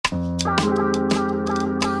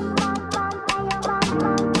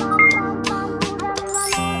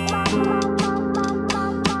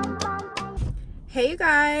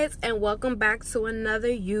guys, and welcome back to another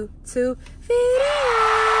YouTube video.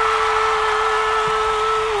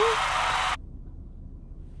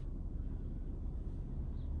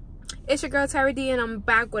 It's your girl Tyra D, and I'm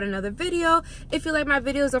back with another video. If you like my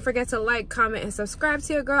videos, don't forget to like, comment, and subscribe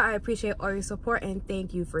to your girl. I appreciate all your support, and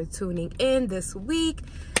thank you for tuning in this week.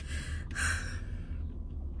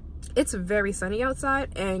 It's very sunny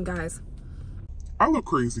outside, and guys, I look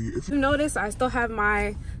crazy. If you notice, I still have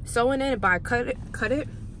my sewing in, but I cut it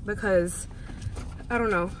because I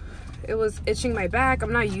don't know, it was itching my back.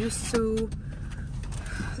 I'm not used to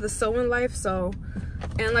the sewing life. So,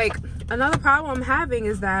 and like, another problem I'm having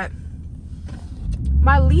is that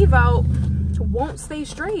my leave out won't stay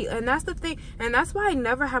straight, and that's the thing, and that's why I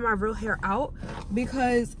never have my real hair out,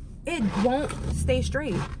 because it won't stay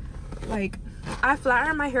straight. Like, I flat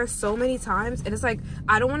iron my hair so many times, and it's like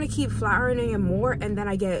I don't want to keep flat ironing it more, and then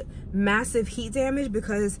I get massive heat damage.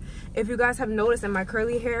 Because if you guys have noticed in my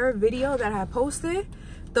curly hair video that I posted,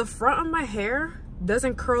 the front of my hair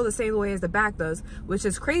doesn't curl the same way as the back does, which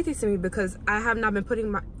is crazy to me because I have not been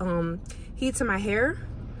putting my heat to my hair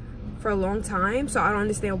for a long time, so I don't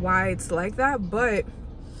understand why it's like that. But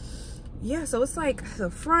yeah, so it's like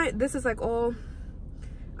the front, this is like all,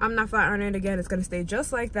 I'm not flat ironing it again, it's gonna stay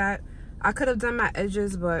just like that. I could have done my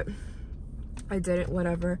edges, but I didn't,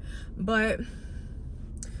 whatever. But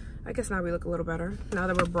I guess now we look a little better now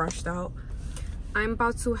that we're brushed out. I'm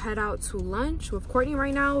about to head out to lunch with Courtney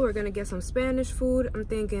right now. We're gonna get some Spanish food. I'm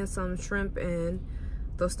thinking some shrimp and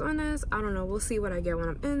tostones. I don't know, we'll see what I get when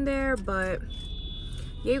I'm in there. But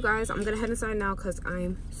yeah, you guys, I'm gonna head inside now because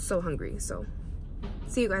I'm so hungry. So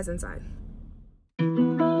see you guys inside.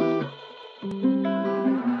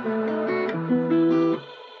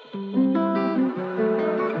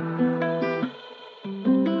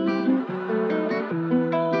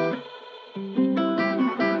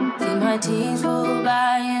 Teens roll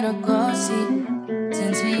by in a car seat.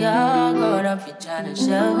 Since we all grown up, you're trying to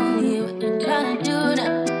show me what you're trying to do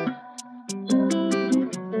now.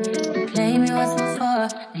 You played me once before,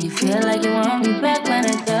 and you feel like you want me back when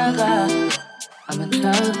I dug off. I'm a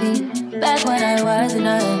trophy, back when I was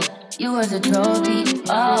nothing, you was a trophy.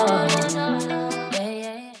 Oh,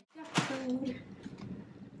 yeah.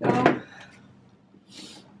 So,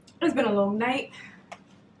 it's been a long night.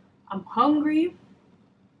 I'm hungry.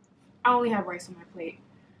 I only have rice on my plate.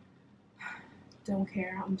 Don't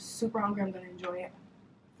care. I'm super hungry. I'm gonna enjoy it.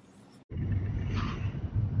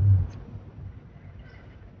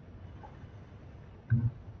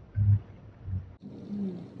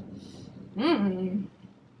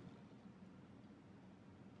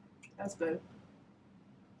 That's good.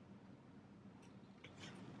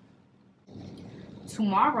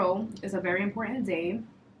 Tomorrow is a very important day.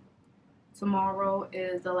 Tomorrow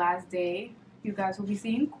is the last day you guys will be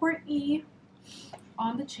seeing Courtney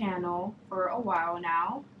on the channel for a while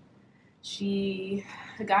now. She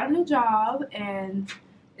got a new job and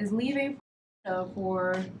is leaving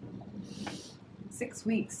for 6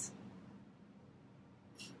 weeks.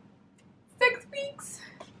 6 weeks!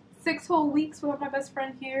 6 whole weeks without my best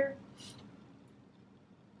friend here.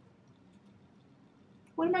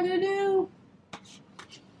 What am I gonna do?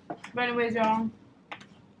 But anyways, y'all,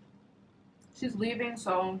 she's leaving,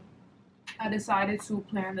 so I decided to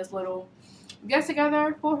plan this little get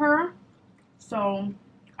together for her. So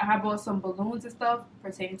I have bought some balloons and stuff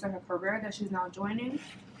pertaining to her career that she's now joining.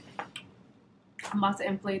 I'm about to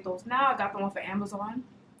inflate those now. I got them off of Amazon,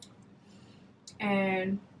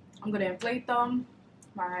 and I'm gonna inflate them.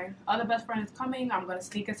 My other best friend is coming. I'm gonna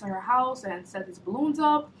sneak into her house and set these balloons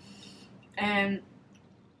up. And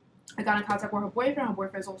I got in contact with her boyfriend. Her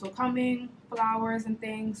boyfriend's also coming, flowers and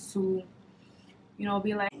things to, you know,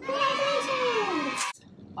 be like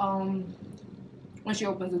when she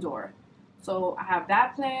opens the door. So I have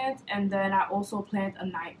that planned, and then I also planned a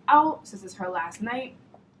night out since it's her last night.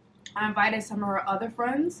 I invited some of her other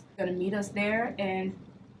friends. They're gonna meet us there, and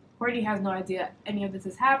Courtney has no idea any of this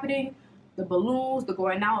is happening. The balloons, the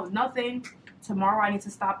going out, nothing. Tomorrow I need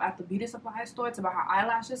to stop at the beauty supply store to buy her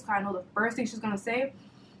eyelashes, because I know the first thing she's gonna say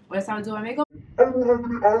when it's time to do my makeup, I don't have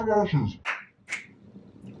any eyelashes.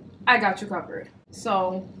 I got you covered.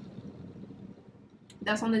 So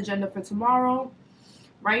that's on the agenda for tomorrow.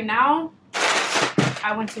 Right now,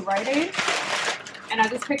 I went to Rite Aid and I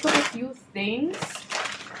just picked up a few things.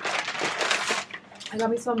 I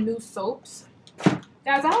got me some new soaps.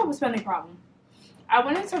 Guys, I have a spending problem. I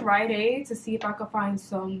went into Rite Aid to see if I could find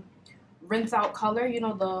some rinse out color. You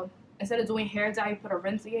know, instead of doing hair dye, you put a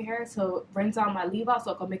rinse in your hair to rinse out my leave out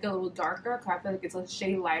so I could make it a little darker, because I feel like it's a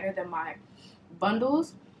shade lighter than my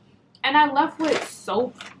bundles. And I left with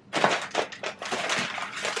soap.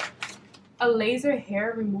 a laser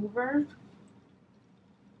hair remover.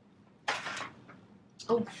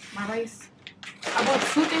 Oh, my rice. I bought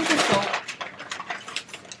 2 things of soap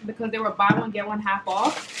because they were buy one get one half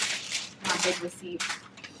off. My big receipt.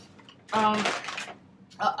 A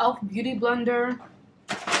e.l.f. beauty blender.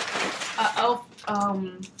 A e.l.f.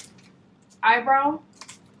 Eyebrow,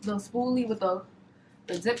 the spoolie with the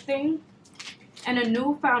zip thing, and a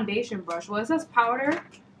new foundation brush. Well, it says powder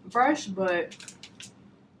brush, but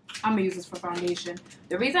I'm gonna use this for foundation.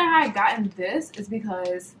 The reason I gotten this is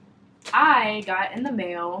because I got in the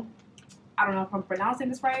mail, I don't know if I'm pronouncing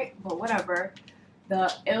this right, but whatever,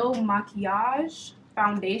 the Makiage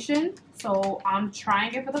foundation. So I'm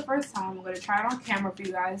trying it for the first time. I'm gonna try it on camera for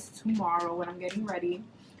you guys tomorrow when I'm getting ready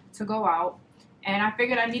to go out. And I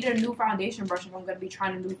figured I needed a new foundation brush if I'm going to be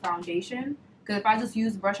trying a new foundation. Because if I just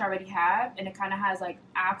use the brush I already have, and it kind of has like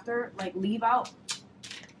leave out.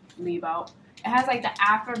 It has like the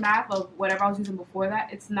aftermath of whatever I was using before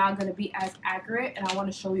that. It's not going to be as accurate. And I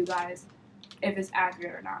want to show you guys if it's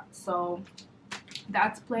accurate or not. So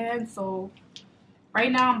that's planned. So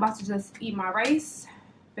right now I'm about to just eat my rice,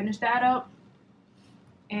 finish that up,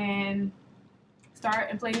 and start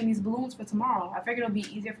inflating these balloons for tomorrow. I figured it'll be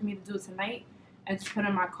easier for me to do it tonight and just put it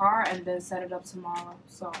in my car and then set it up tomorrow.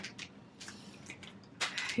 So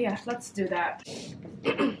yeah, let's do that.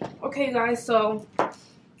 Okay guys, so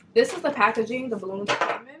this is the packaging the balloons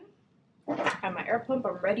came in. I have my air pump,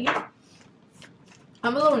 I'm ready.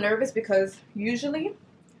 I'm a little nervous because usually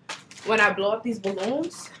when I blow up these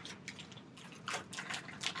balloons,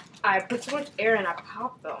 I put too much air and I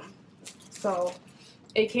pop them. So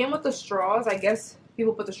it came with the straws. I guess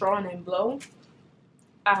people put the straw in and blow.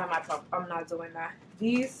 I have my pump. I'm not doing that.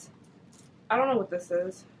 These, I don't know what this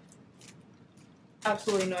is.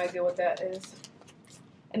 Absolutely no idea what that is.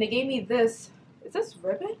 And they gave me this. Is this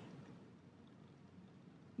ribbon?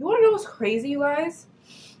 You want to know what's crazy, you guys?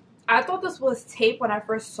 I thought this was tape when I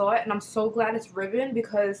first saw it, and I'm so glad it's ribbon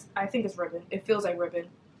because I think it's ribbon. It feels like ribbon.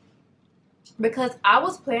 Because I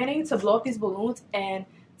was planning to blow up these balloons and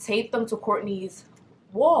tape them to Courtney's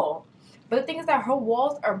wall. But the thing is that her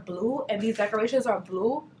walls are blue and these decorations are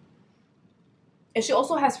blue. And she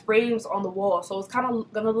also has frames on the wall, so it's kind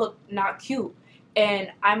of going to look not cute.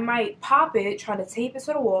 And I might pop it trying to tape it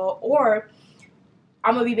to the wall, or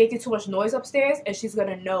I'm going to be making too much noise upstairs and she's going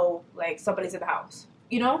to know, like, somebody's in the house,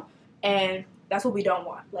 you know? And that's what we don't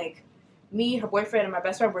want. Like, me, her boyfriend, and my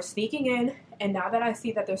best friend were sneaking in, and now that I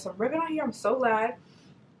see that there's some ribbon on here, I'm so glad.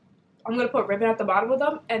 I'm going to put ribbon at the bottom of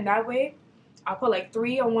them, and that way I'll put like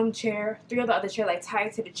 3 on one chair, 3 on the other chair, like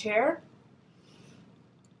tied to the chair.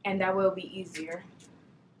 And that will be easier.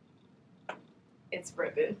 It's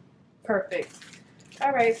ribbon. Perfect.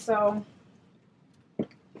 Alright, so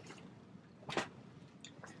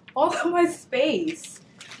all of my space.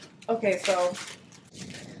 Okay, so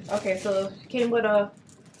it came with a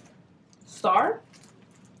star.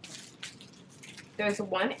 There's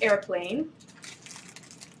one airplane.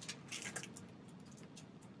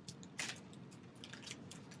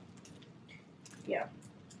 Yeah.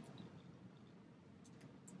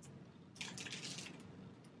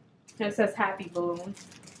 And it says happy balloons.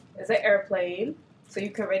 There's an airplane. So you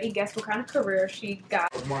can already guess what kind of career she got.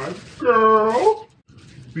 My girl,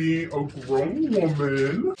 being a grown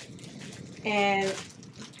woman. And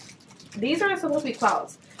these aren't supposed to be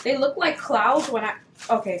clouds. They look like clouds when I...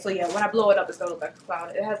 Okay, so yeah, when I blow it up, it's going to look like a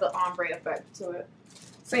cloud. It has the ombre effect to it.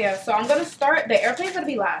 So yeah, so I'm going to start... The airplane's going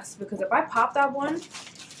to be last. Because if I pop that one,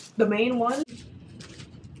 the main one...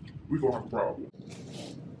 We're going to have a problem.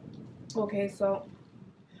 Okay, so...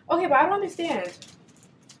 Okay, but I don't understand.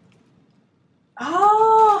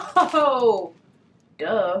 Oh!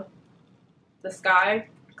 Duh. The sky,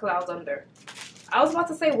 clouds under. I was about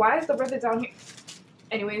to say, why is the ribbon down here?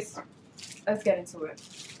 Anyways, let's get into it.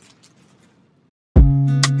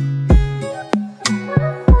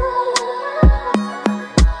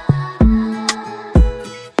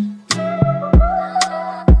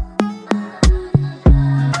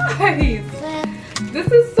 Guys,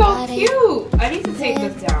 this is so cute. I need to take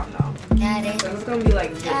this down though. So it's gonna be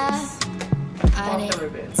like this. Off the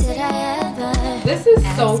ribbon. This is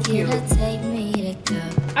so cute. I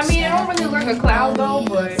mean, it don't really look like a cloud though,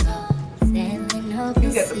 but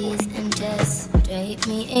you get the point.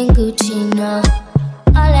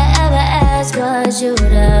 All I ever asked was you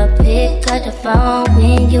to pick up the phone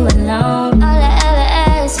when you alone. All I ever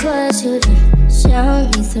asked was you to show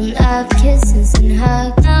me some love, kisses and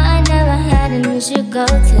hugs. No, I never had an issue. Go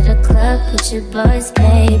to the club with your boys,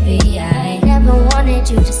 baby. I never wanted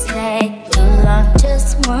you to stay too long.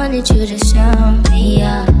 Just wanted you to show me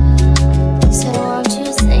up. So won't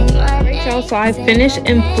you say my name? So I finished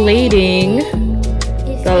inflating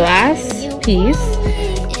the last piece.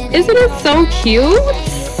 Isn't it so cute?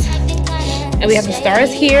 And we have the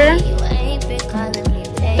stars here,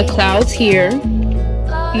 the clouds here.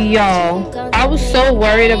 Y'all, I was so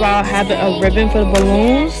worried about having a ribbon for the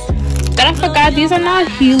balloons that I forgot these are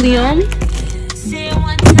not helium.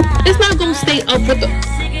 It's not gonna stay up with the,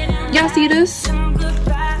 y'all see this?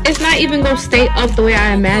 It's not even gonna stay up the way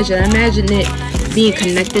I imagine. I imagine it being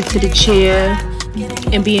connected to the chair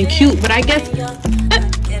and being cute, but I guess,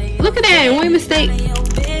 look at that, one mistake.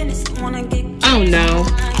 I don't know.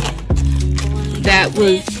 That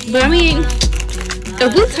was, but I mean,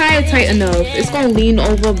 if we tie it tight enough, it's gonna lean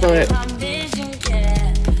over, but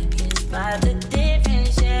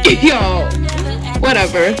yo,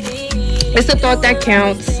 whatever. It's a thought that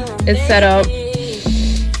counts. It's set up.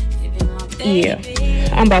 Yeah,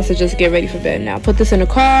 I'm about to just get ready for bed now. Put this in the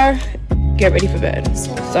car, get ready for bed.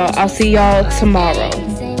 So I'll see y'all tomorrow.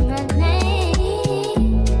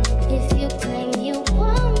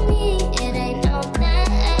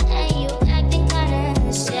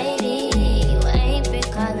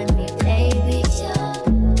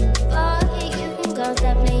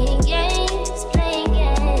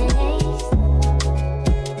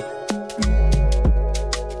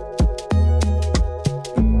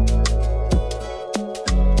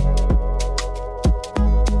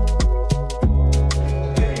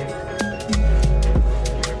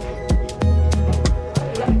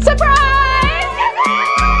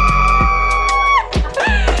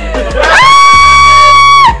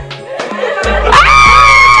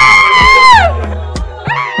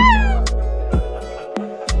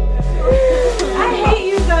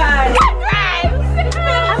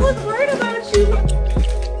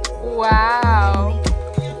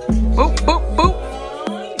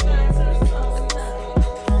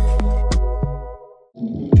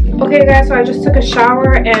 Okay guys, so I just took a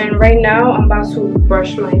shower and right now I'm about to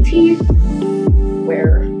brush my teeth.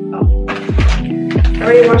 Where? Oh. I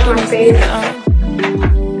already washed my face.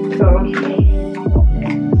 So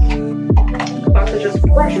about to just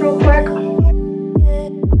brush real quick.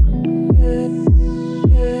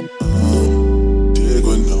 Dig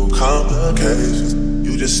with no complications.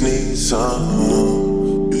 You just need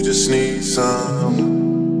some. You just need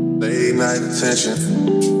some late night attention.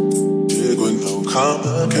 With no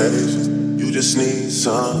complications, you just need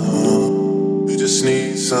some. You just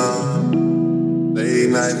need some late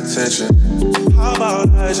night attention. How about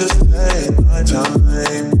I just take my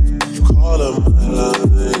time? You call up my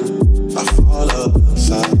line, I fall up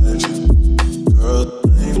inside you. Girl,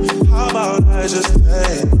 how about I just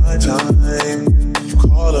take my time? You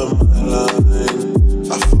call up my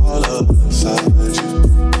line, I fall up inside you.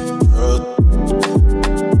 Girl,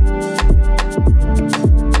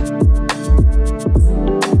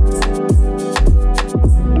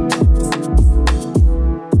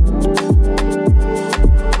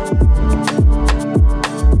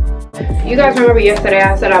 you guys remember yesterday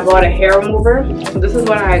I said I bought a hair remover? So this is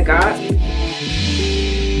what I got.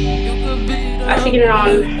 I seen it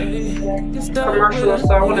on commercial,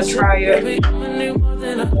 so I want to try it.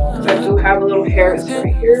 Because I do have a little hair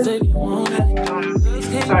right here.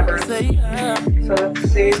 Sideburns. So let's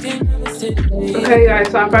see. Okay guys,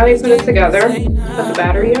 so I finally put it together. Put the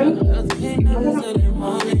battery in.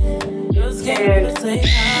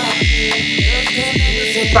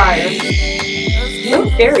 And fire. So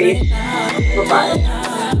scary. Fire.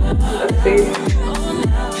 Let's see.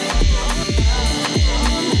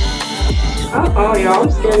 Oh, y'all, I'm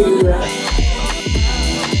scared to do that.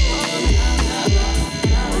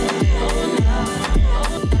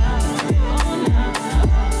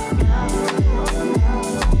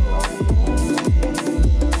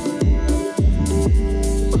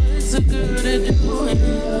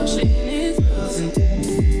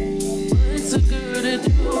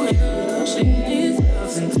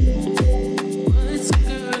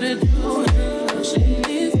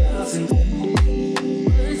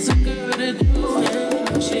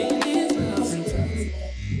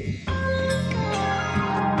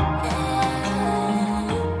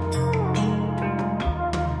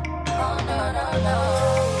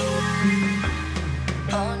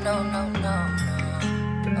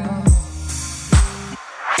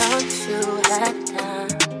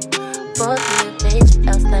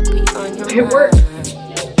 It worked.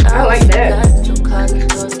 I like that.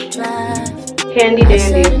 Handy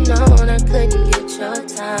dandy.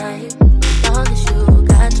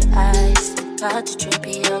 Got you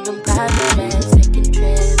trippy on them private ass, taking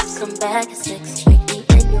trips. Come back at 6, make me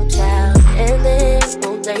and your child. And then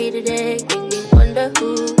won't lay today, make me wonder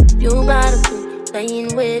who you might have been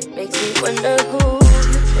playing with. Makes me wonder who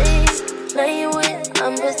you think playing with.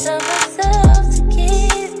 I'm just telling myself to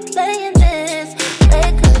keep playing this.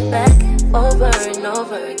 Coming back over and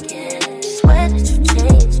over again. Swear that you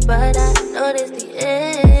changed, but I noticed the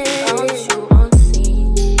end. Don't you on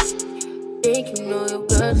scene? Think you know your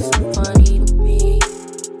girl's so funny to me.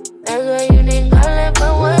 That's why you didn't call it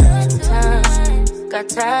but one time. Got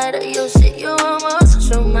tired of your shit, you almost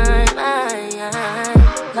lost your mind.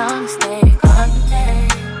 Long stay confident.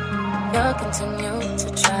 You'll continue to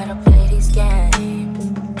try to play these games.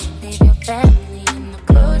 Leave your family in the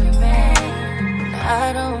cold and rain.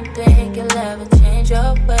 I don't think you'll ever change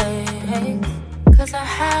your ways. Cause our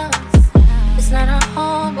house is not a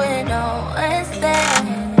home where no one's there.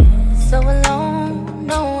 So alone,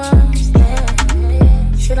 no one's there.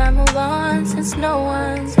 Should I move on since no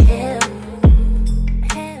one's here?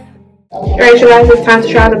 Alright, you guys, it's time to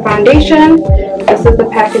try the foundation. This is the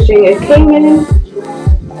packaging it came in.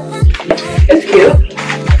 It's cute.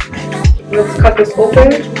 Let's cut this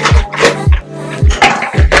open.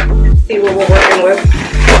 See what we're working with.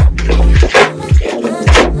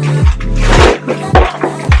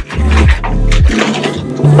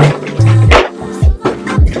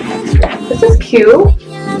 This is cute.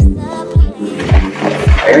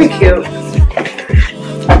 Very cute.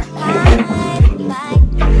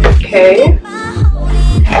 Okay.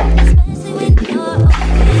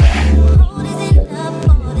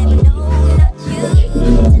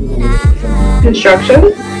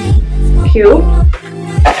 Instructions. Cute. I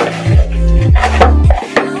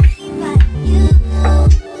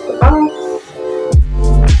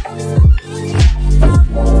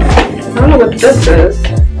don't know what this is.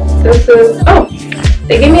 This is, oh,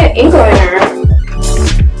 they gave me an ink liner.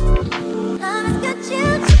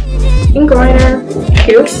 Ink liner.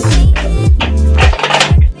 Cute.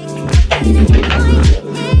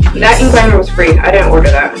 That ink liner was free. I didn't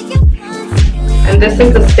order that. And this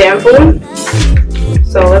is the sample.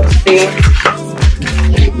 So let's see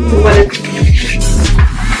what it's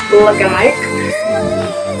looking like.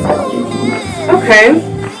 Okay.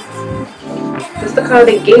 This is the color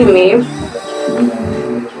they gave me.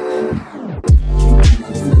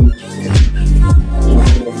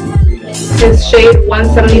 His shade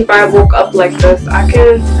 175 woke up like this. I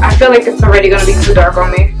feel like it's already gonna be too dark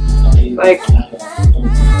on me. Like,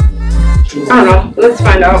 I don't know. Let's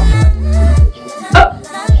find out. Oh.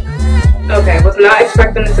 Okay, was not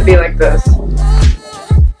expecting it to be like this.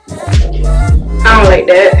 I don't like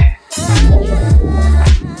that.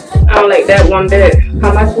 I don't like that one bit.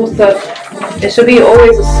 How am I supposed to? It should be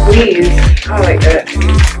always a squeeze. I don't like that.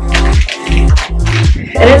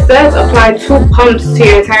 And it says apply 2 pumps to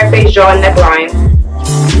your entire face, jaw, and neckline.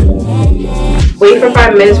 Wait for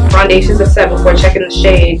 5 minutes for foundations to set before checking the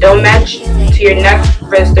shade. Don't match to your neck,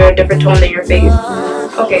 wrist, or a different tone than your face.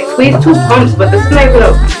 Okay, squeeze 2 pumps, but this is not even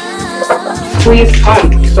a squeeze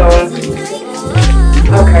pump, so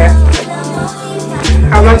okay.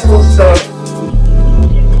 How am I supposed to?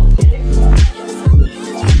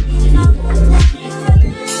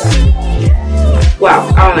 Wow,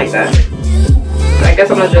 I don't like that. I guess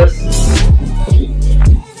I'm gonna just,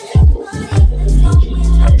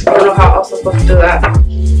 I don't know how else I'm supposed to do that.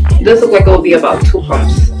 This looks like it will be about 2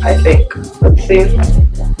 pumps, I think. Let's see.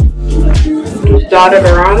 Just dot it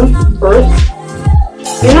around first.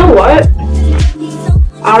 You know what?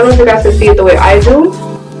 I don't know if you guys can see it the way I do.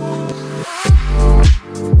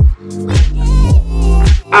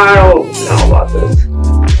 I don't know about this.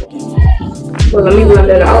 But let me blend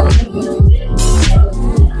it out.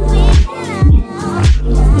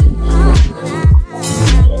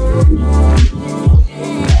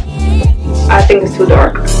 I think it's too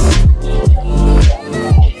dark.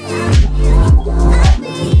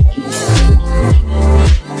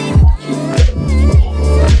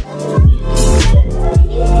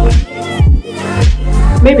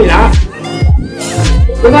 Maybe not.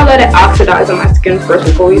 We're gonna let it oxidize on my skin first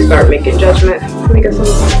before we start making judgment. Let me get some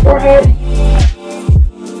on my forehead.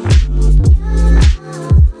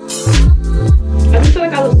 I just feel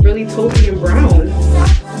like I look really toasty and brown.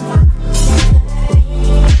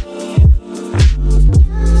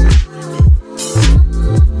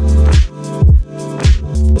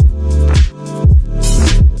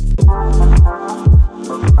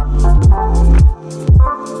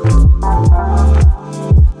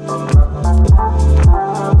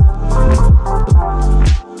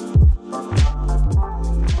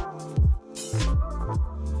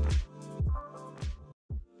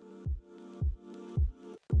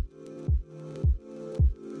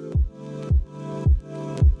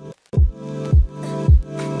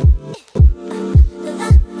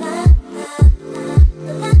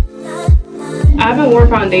 I haven't worn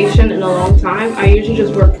foundation in a long time. I usually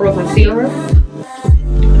just wear pro concealer.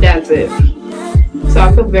 That's it. So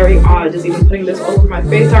I feel very odd just even putting this over my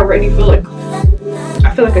face. I already feel like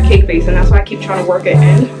a cake face, and that's why I keep trying to work it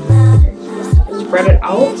in. Spread it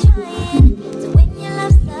out.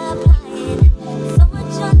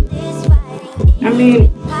 I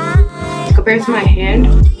mean, compared to my hand,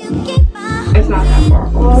 it's not that far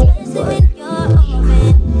off, but I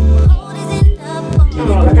don't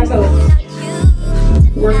know, like I said, let's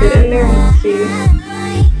work it in there and see.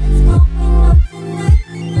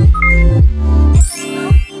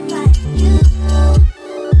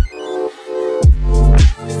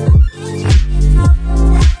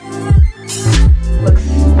 Looks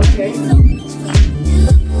okay.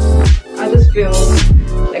 I just feel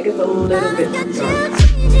like it's a little bit too dark.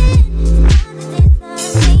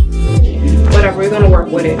 Whatever, we're gonna work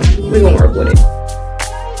with it. We're gonna work with it.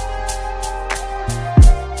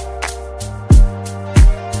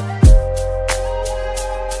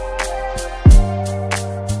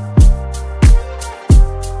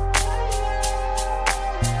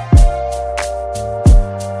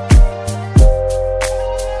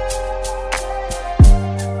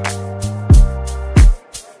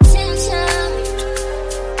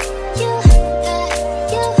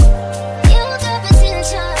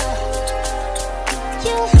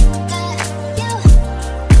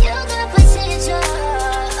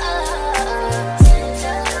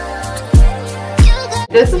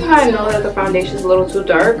 This is how I know that the foundation is a little too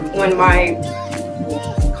dark, when my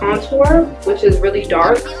contour, which is really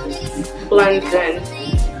dark, blends in.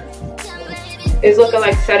 It's looking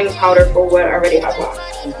like setting powder for what I already have on.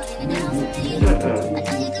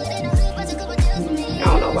 I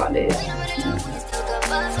don't know about this.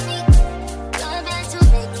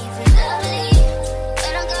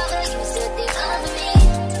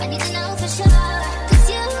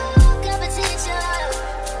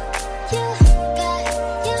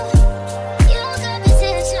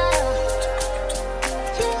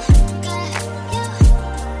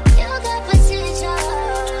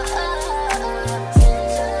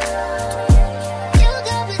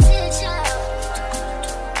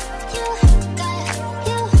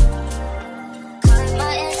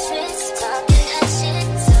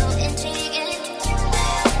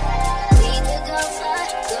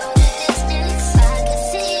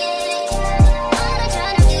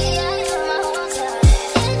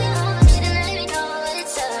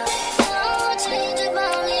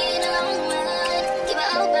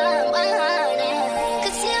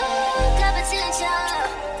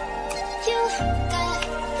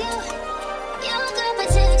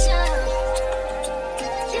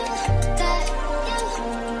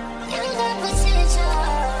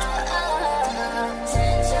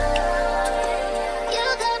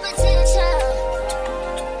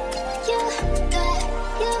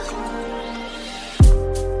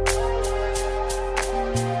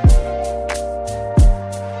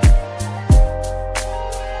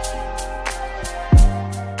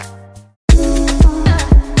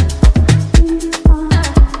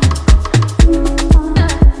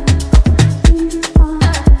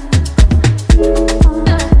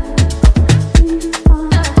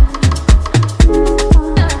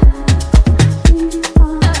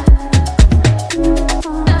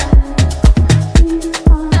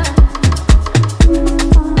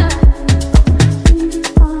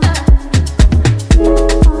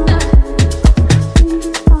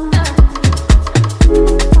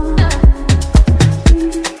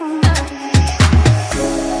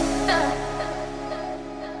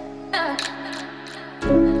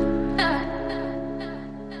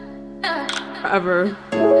 Ever.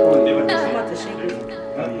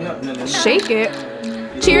 Shake it.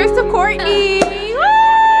 Cheers to Courtney.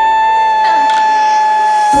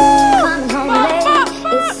 Coming home late,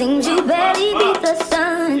 it seems you barely beat the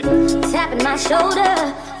sun. Tapping my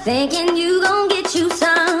shoulder, thinking you gon' get you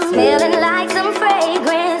some. Smelling like some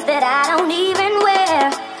fragrance that I don't even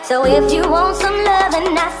wear. So if you want some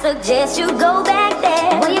loving, I suggest you go back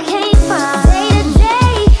there where you came from. Day to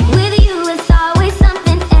day with you, it's always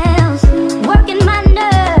something else. Working my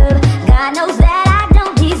nerve, God knows that I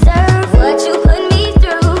don't deserve what you put me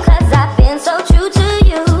through, 'cause I've been so true to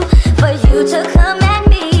you. For you to come at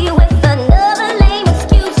me with another lame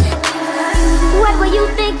excuse. What were you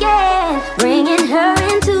thinking, bringing her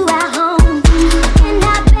into our home? And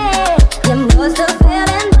I bet you must have fell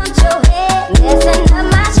and bumped your head, messing up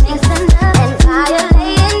my chest and violating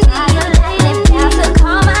me. Left out to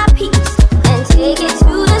call my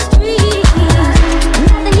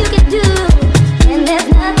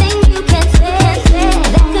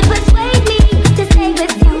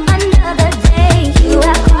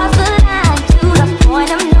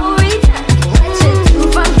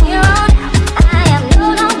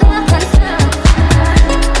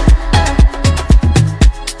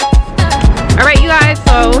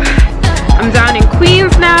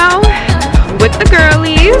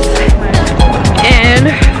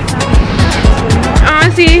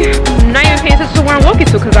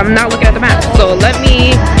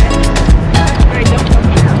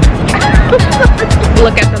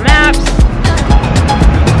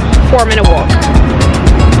 4-minute walk.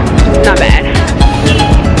 Not bad.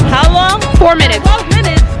 How long? 4 minutes. 12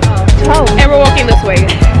 minutes. Oh. And we're walking this way.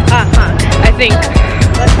 I think.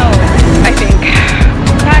 Let's hope. I think.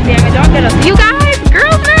 God damn it, don't get us. You guys, girl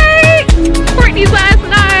night! Courtney's last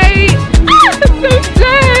night. Ah, so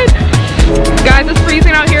sad. Guys, it's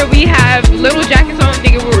freezing out here. We have little jackets on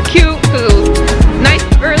thinking we were cute because it was nice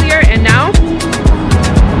earlier, and now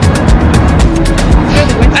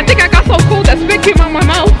I think I got so cold that spit came out my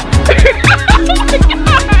mouth. Oh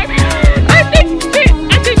my God. I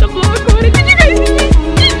think the blower coded. Did you guys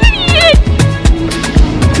see it?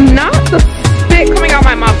 Not the spit coming out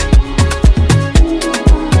my mouth.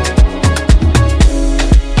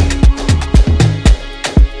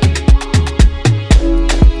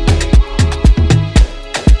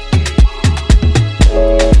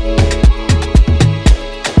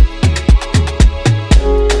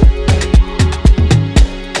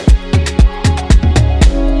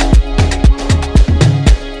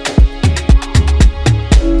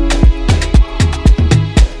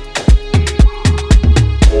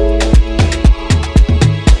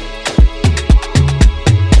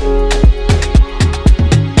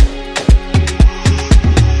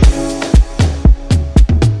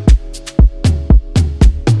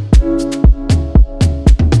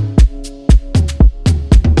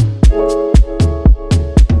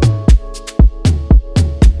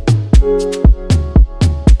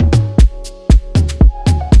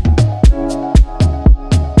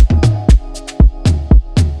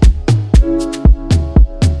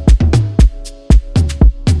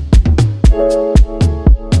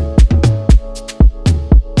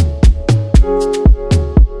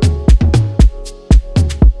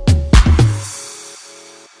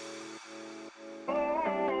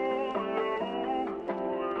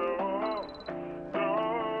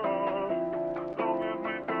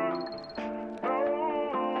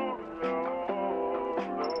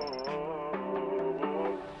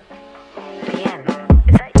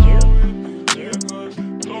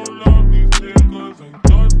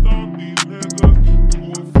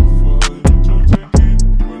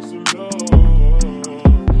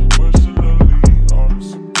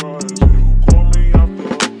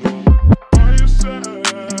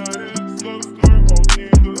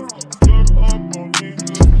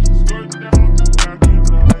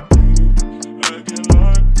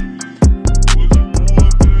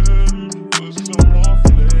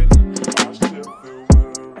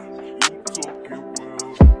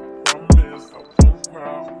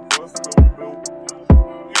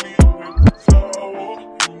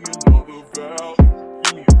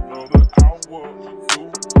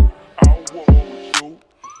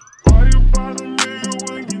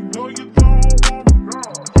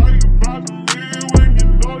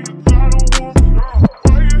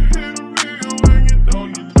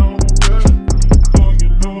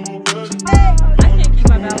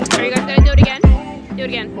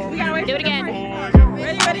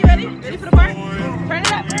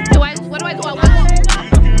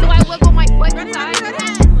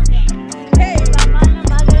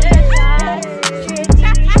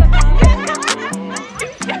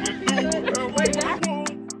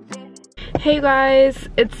 Hey guys,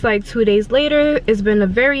 it's like 2 days later. It's been a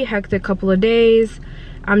very hectic couple of days.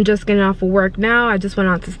 I'm just getting off of work now. I just went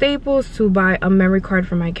out to Staples to buy a memory card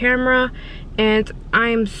for my camera, and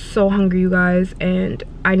I'm so hungry, you guys, and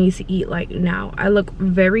I need to eat like now. I look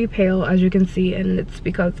very pale, as you can see, and it's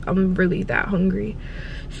because I'm really that hungry.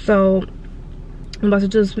 So I'm about to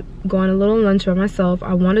just go on a little lunch by myself.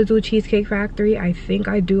 I want to do Cheesecake Factory. I think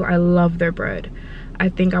I do. I love their bread. I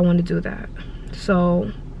think I want to do that.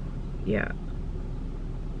 So yeah,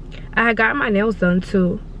 I had gotten my nails done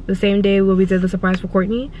too the same day when we did the surprise for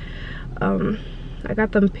Courtney. I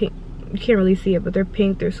got them pink. You can't really see it, but they're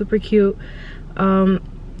pink. They're super cute. I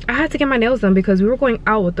had to get my nails done because we were going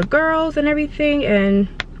out with the girls and everything, and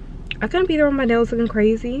I couldn't be there with my nails looking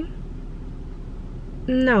crazy.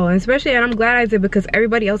 No, especially, and I'm glad I did because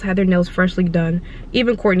everybody else had their nails freshly done.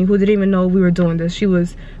 Even Courtney, who didn't even know we were doing this, she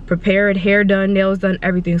was prepared, hair done, nails done,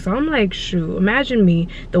 everything. So I'm like, shoot, imagine me,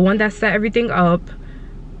 the one that set everything up,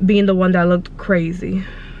 being the one that looked crazy.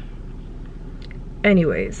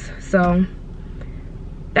 Anyways, so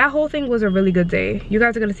that whole thing was a really good day. You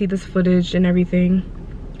guys are gonna see this footage and everything.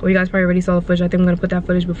 Well, you guys probably already saw the footage. I think I'm gonna put that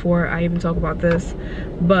footage before I even talk about this.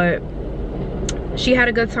 But she had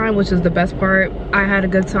a good time, which is the best part. I had a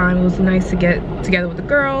good time. It was nice to get together with the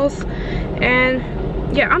girls. And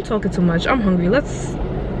yeah, I'm talking too much. I'm hungry. Let's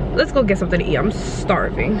go get something to eat. I'm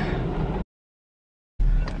starving.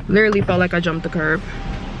 Literally felt like I jumped the curb.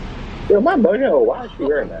 Yo, my mojo, why is she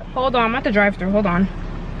wearing that? Hold on, I'm at the drive-thru. Hold on.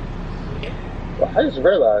 Well, I just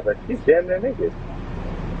realized, like, he's damn near naked.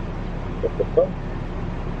 What the fuck?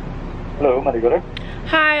 Hello, how do you go there?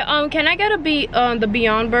 Hi, can I get the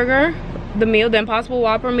Beyond Burger, the meal, the Impossible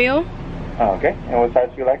Whopper meal? Oh, okay. And what size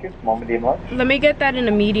do you like it? Small, medium, large? Let me get that in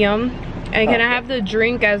a medium. And can I have the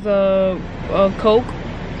drink as a Coke?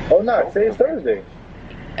 Oh no, today's Thursday.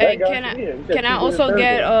 And can I also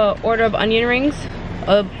get a order of onion rings?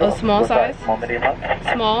 A small size? Small, medium, large?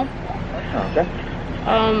 Small. Oh, okay.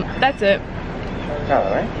 That's it.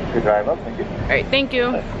 Alright. Good drive up, thank you. Alright, thank you.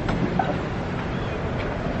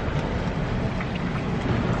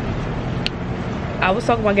 I was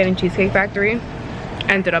talking about getting Cheesecake Factory.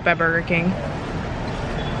 Ended up at Burger King.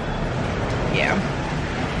 Yeah.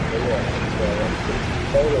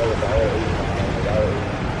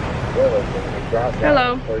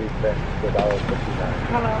 Hello.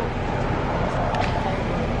 Hello.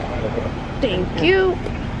 Thank you.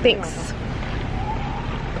 Thanks.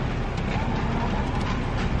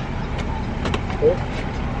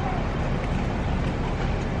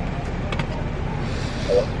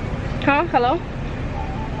 Huh? Hello?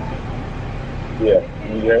 Yeah,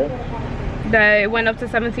 you hear me? That it went up to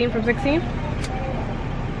 17 from 16?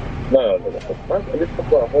 No, I just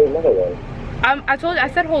took a whole nother one. I told you, I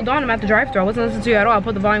said hold on, I'm at the drive-thru. I wasn't listening to you at all. I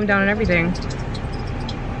put the volume down and everything.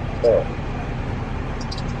 Oh.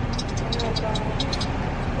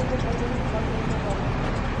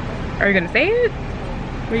 Are you gonna say it?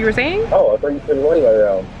 What you were saying? Oh, I thought you said money right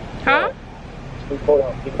now. Huh? He called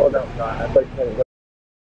out. No, I thought you said.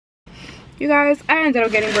 You guys, I ended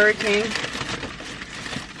up getting Burger King.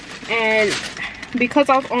 And because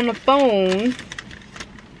I was on the phone,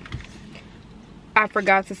 I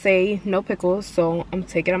forgot to say no pickles. So I'm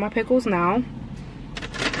taking out my pickles now.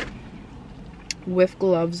 With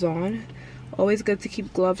gloves on. Always good to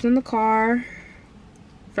keep gloves in the car.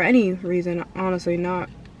 For any reason, honestly, not.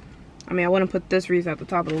 I mean, I wouldn't put this reason at the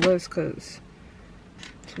top of the list because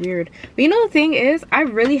it's weird. But you know the thing is, I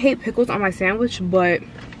really hate pickles on my sandwich, but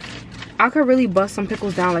I could really bust some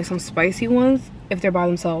pickles down, like some spicy ones, if they're by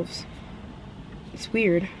themselves. It's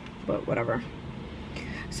weird, but whatever.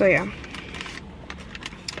 So yeah.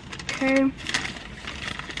 Okay.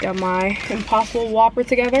 Got my Impossible Whopper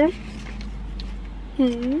together.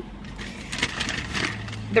 The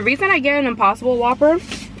reason I get an Impossible Whopper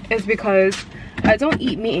is because I don't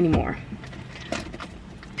eat meat anymore.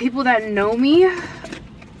 People that know me,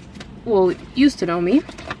 well, used to know me,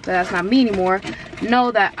 but that's not me anymore, know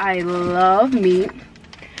that I love meat.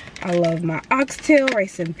 I love my oxtail,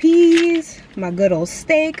 rice and peas, my good old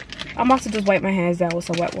steak. I'm about to just wipe my hands down with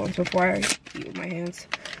some wet ones before I eat with my hands.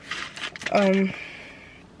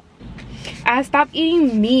 I stopped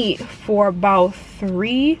eating meat for about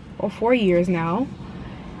 3 or 4 years now.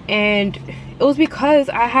 And it was because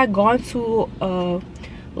I had gone to a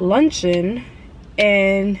luncheon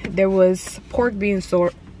and there was pork being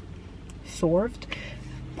served.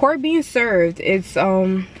 Pork being served. It's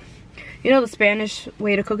you know the Spanish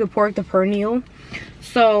way to cook it, pork, the pernil.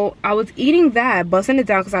 So I was eating that, busting it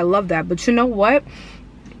down because I love that. But you know what?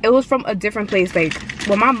 It was from a different place. Like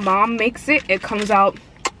when my mom makes it, it comes out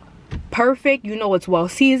perfect. You know it's well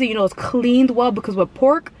seasoned. You know it's cleaned well, because with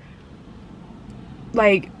pork,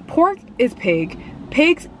 like pork is pig.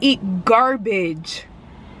 Pigs eat garbage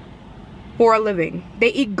for a living.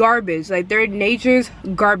 They eat garbage. Like they're nature's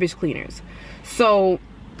garbage cleaners. So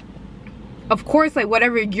of course, like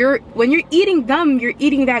whatever when you're eating them, you're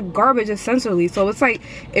eating that garbage essentially. So it's like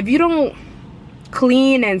if you don't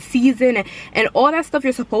clean and season and all that stuff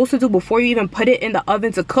you're supposed to do before you even put it in the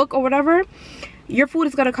oven to cook or whatever, your food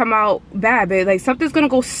is gonna come out bad, but like something's gonna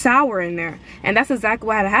go sour in there. And that's exactly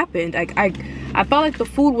what had happened. Like I felt like the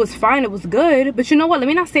food was fine, it was good, but you know what, let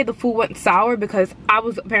me not say the food went sour, because I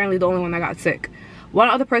was apparently the only one that got sick. One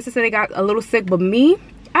other person said they got a little sick, but me,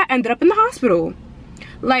 I ended up in the hospital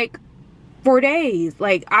like for days.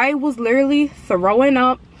 Like I was literally throwing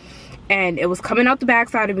up and it was coming out the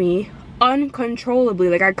backside of me uncontrollably.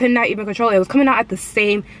 Like I could not even control it. It was coming out at the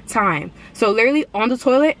same time. So literally on the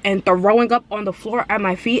toilet and throwing up on the floor at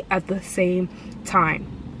my feet at the same time.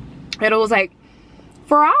 And it was like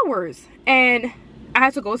for hours. And I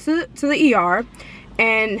had to go to the ER.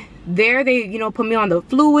 And there they, you know, put me on the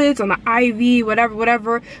fluids, on the IV,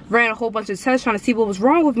 whatever. Ran a whole bunch of tests trying to see what was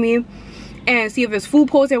wrong with me. And see if it's food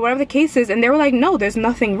poisoning, whatever the case is. And they were like, no, there's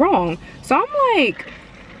nothing wrong. So I'm like,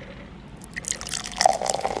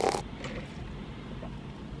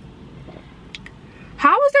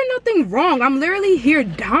 how is there nothing wrong? I'm literally here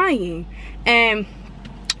dying. And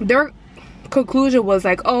their conclusion was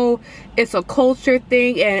like, oh, it's a culture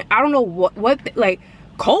thing. And I don't know what like,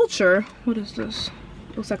 culture? What is this?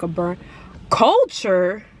 Looks like a burn.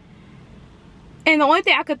 Culture? And the only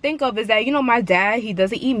thing I could think of is that, you know, my dad, he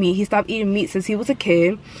doesn't eat meat. He stopped eating meat since he was a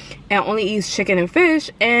kid and only eats chicken and fish.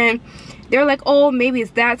 And they're like, oh, maybe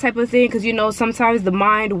it's that type of thing, because, you know, sometimes the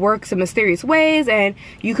mind works in mysterious ways and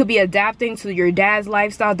you could be adapting to your dad's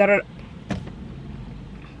lifestyle.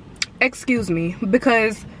 Excuse me,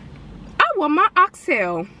 because I want my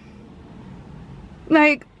oxtail.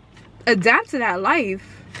 Like, adapt to that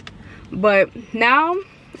life. But now,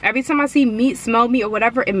 every time I see meat, smell meat, or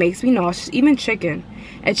whatever, it makes me nauseous. Even chicken.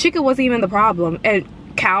 And chicken wasn't even the problem. And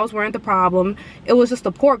cows weren't the problem. It was just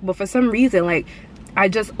the pork. But for some reason, like,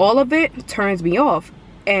 all of it turns me off.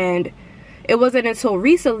 And it wasn't until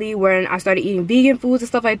recently when I started eating vegan foods and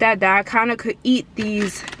stuff like that, that I kind of could eat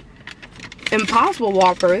these Impossible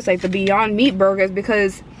Whoppers, like the Beyond Meat burgers,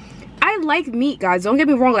 because I like meat, guys. Don't get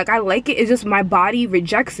me wrong. Like, I like it. It's just my body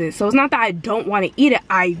rejects it. So it's not that I don't want to eat it.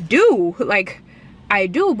 I do. Like, I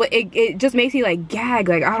do. But it just makes me, like, gag.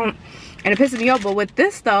 Like, I don't... And it pisses me off. But with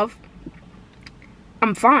this stuff,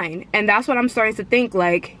 I'm fine. And that's what I'm starting to think.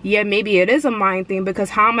 Like, yeah, maybe it is a mind thing. Because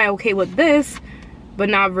how am I okay with this, but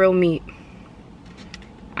not real meat?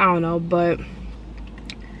 I don't know. But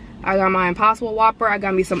I got my Impossible Whopper. I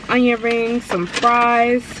got me some onion rings, some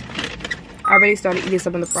fries. I already started eating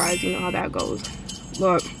some of the fries. You know how that goes.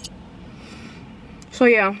 Look. So,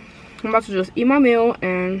 yeah. I'm about to just eat my meal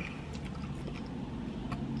and...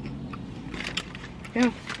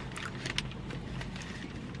 yeah.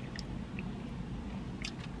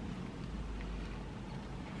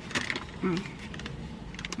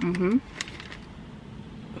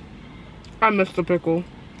 I missed the pickle.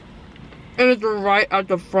 And it's right at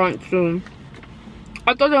the front too.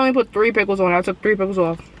 I thought they only put 3 pickles on it. I took 3 pickles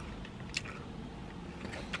off.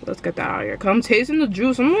 Let's get that out of here. Cause I'm tasting the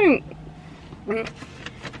juice. I'm like,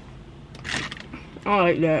 I don't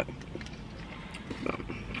like that.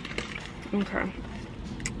 Okay.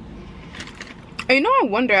 And you know, I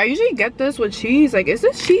wonder, I usually get this with cheese. Like, is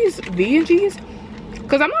this cheese vegan cheese?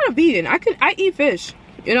 Because I'm not a vegan. I eat fish.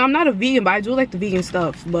 You know, I'm not a vegan, but I do like the vegan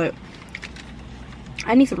stuff. But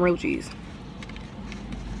I need some real cheese.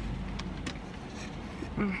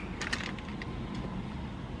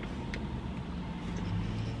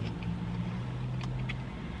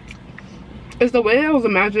 It's the way I was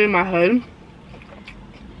imagining in my head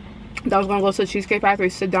that I was gonna go to the Cheesecake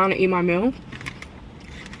Factory, sit down and eat my meal,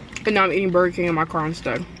 and now I'm eating Burger King in my car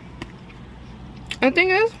instead. And the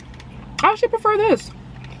thing is, I actually prefer this.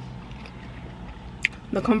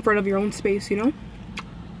 The comfort of your own space, you know?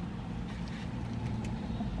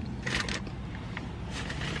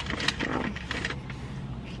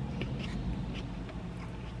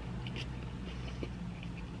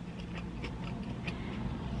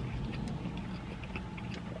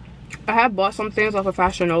 I have bought some things off of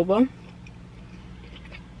Fashion Nova.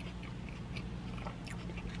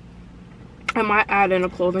 I might add in a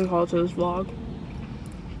clothing haul to this vlog.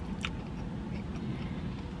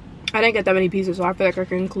 I didn't get that many pieces, so I feel like I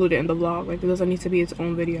can include it in the vlog. Like, it doesn't need to be its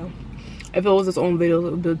own video. If it was its own video,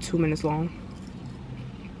 it would be 2 minutes long.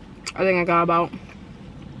 I think I got about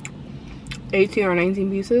 18 or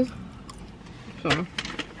 19 pieces. So,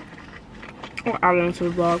 I'll add it into the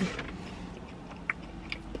vlog.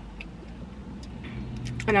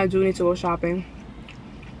 And I do need to go shopping.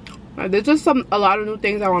 There's just a lot of new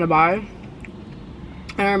things I want to buy.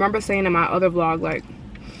 And I remember saying in my other vlog, like,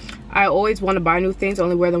 I always want to buy new things,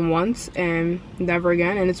 only wear them once and never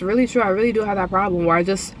again. And it's really true. I really do have that problem where I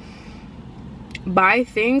just buy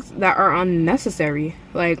things that are unnecessary.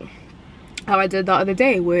 Like how I did the other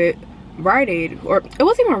day with Rite Aid. Or it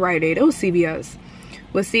wasn't even Rite Aid, it was CVS.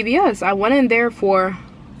 With CVS, I went in there to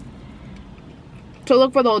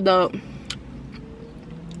look for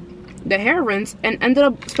the hair rinse and ended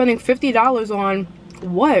up spending $50 on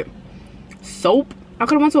what? Soap? I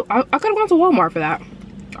could have gone to Walmart for that.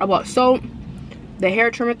 I bought soap, the hair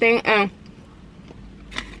trimmer thing, and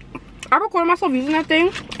I recorded myself using that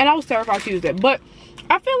thing and I was terrified to use it. But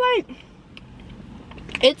I feel like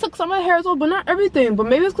it took some of the hairs off, but not everything. But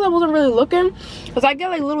maybe it's because I wasn't really looking, because I get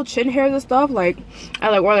like little chin hairs and stuff, like or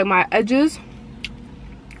like my edges,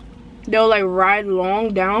 they'll like ride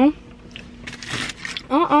long down.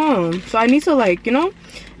 So I need to, like, you know,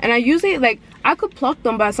 and I usually, like, I could pluck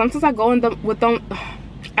them, but sometimes I go at them with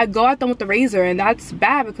the razor, and that's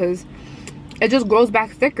bad because it just grows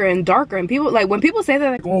back thicker and darker. And people, like, when people say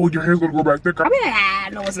that, like, Oh, your hair's gonna grow back thicker. I mean, ah,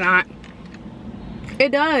 no, it's not. It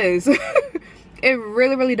does. It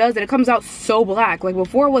really, really does. And it comes out so black. Like,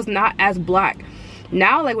 before it was not as black.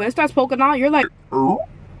 Now, like, when it starts poking out, you're like,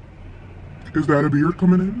 Is that a beard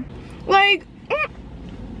coming in? Like,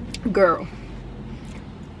 girl.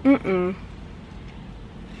 Let me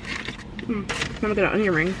get an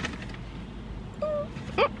onion ring.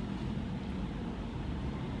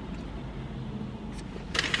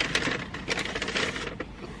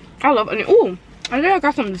 I love onion. Ooh, I think I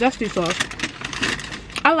got some zesty sauce.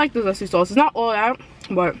 I like the zesty sauce. It's not all that,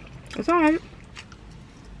 but it's alright.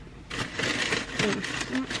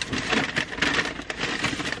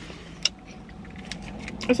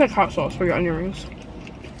 It's like hot sauce for your onion rings.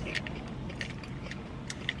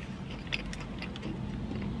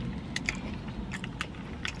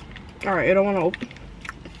 Alright, I don't want to open.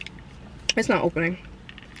 It's not opening.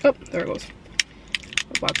 Oh, there it goes. I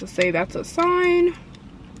was about to say that's a sign.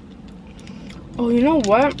 Oh, you know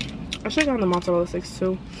what? I should have gotten the mozzarella sticks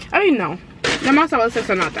too. I didn't know. The mozzarella sticks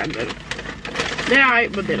are not that good. They're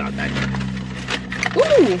alright, but they're not that good.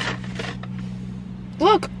 Ooh!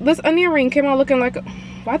 Look, this onion ring came out looking like a...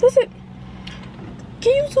 Why does it...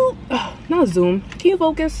 Can you zoom? Oh, not zoom. Can you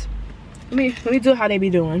focus? Let me do how they be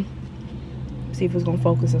doing. See if it's gonna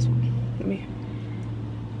focus this one. Let me...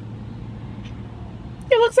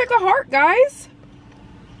 It looks like a heart, guys.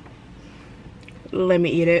 Let me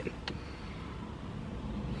eat it.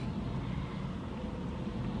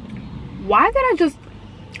 Why did I just...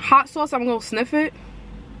 Hot sauce, I'm gonna sniff it.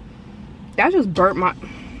 That just burnt my...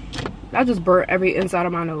 That just burnt every inside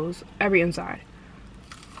of my nose. Every inside.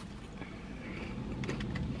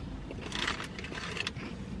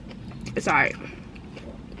 It's alright.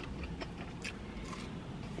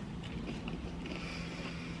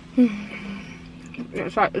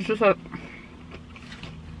 It's just a...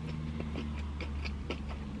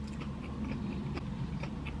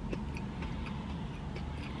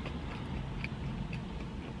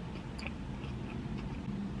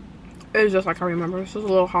 It's just like I remember. It's just a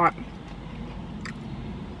little hot.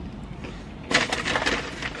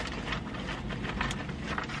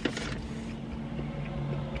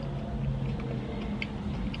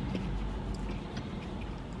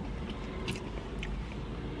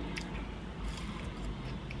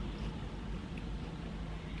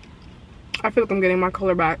 I feel like I'm getting my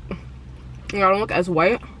color back. You know, I don't look as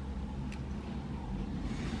white.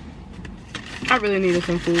 I really needed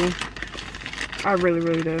some food. I really,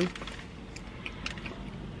 really did.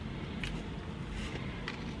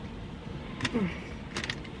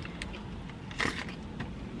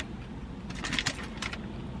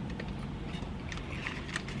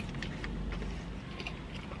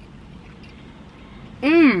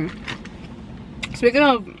 Speaking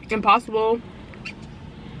of Impossible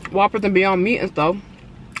Whoppers and Beyond Meat and stuff,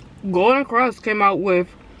 Golden Crust came out with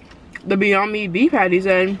the Beyond Meat beef patties,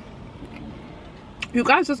 and you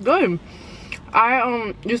guys, it's good.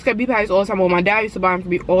 I used to get beef patties all the time. Well, my dad used to buy them for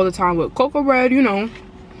me all the time with cocoa bread, you know,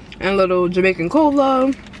 and little Jamaican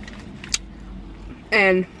cola.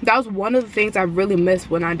 And that was one of the things I really miss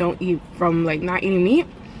when I don't eat from like not eating meat.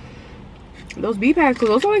 Those beef patties, because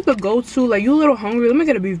those are like the go-to. Like, you a little hungry, let me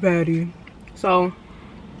get a beef patty. So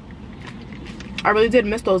I really did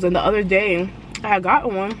miss those. And the other day I had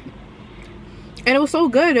gotten one, and it was so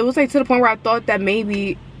good. It was like to the point where I thought that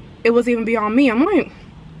maybe it was even Beyond Meat. I'm like,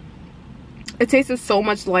 it tasted so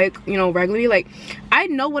much like, you know, regularly. Like, I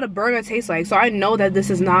know what a burger tastes like, so I know that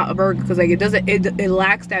this is not a burger, because like it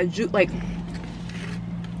lacks that juice. Like,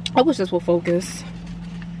 I wish this would focus.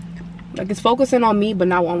 Like, it's focusing on me but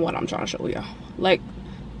not on what I'm trying to show you. Like,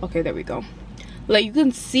 okay, there we go. Like, you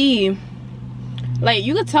can see, like,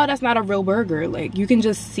 you can tell that's not a real burger. Like, you can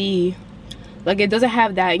just see, like, it doesn't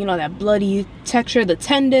have that, you know, that bloody texture, the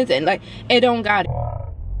tendons, and like, it don't got it.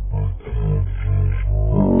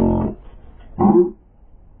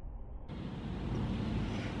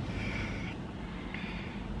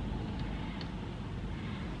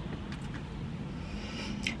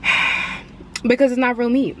 Because it's not real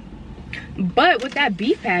meat. But with that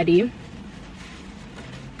beef patty,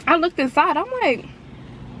 I looked inside, I'm like,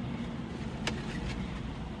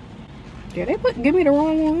 yeah, they give me the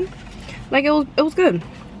wrong one. Like, it was good.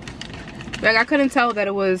 Like, I couldn't tell that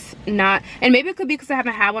it was not, and maybe it could be because I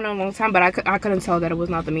haven't had one in a long time, but I couldn't tell that it was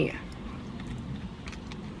not the meat.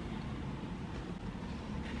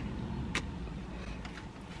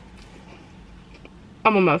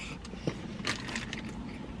 I'm a mess.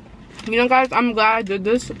 You know, guys, I'm glad I did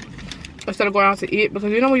this instead of going out to eat,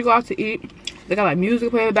 because you know when you go out to eat, they got like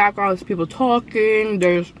music playing in the background, there's people talking,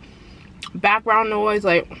 there's background noise.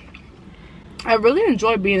 Like, I really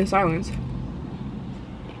enjoy being in silence.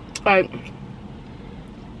 Like,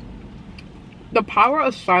 the power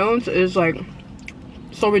of silence is like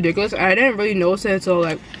so ridiculous, and I didn't really notice it until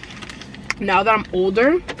like now that I'm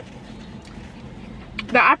older,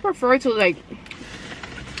 that I prefer to like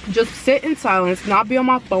just sit in silence, not be on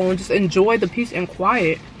my phone, just enjoy the peace and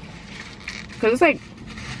quiet. Because it's like,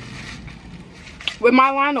 with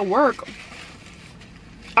my line of work,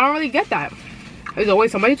 I don't really get that. There's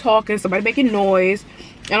always somebody talking, somebody making noise,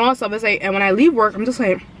 and all that stuff. It's like, and when I leave work, I'm just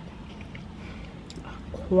like,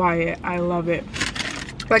 quiet. I love it.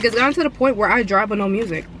 Like, it's gotten to the point where I drive with no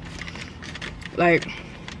music. Like,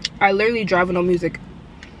 I literally drive with no music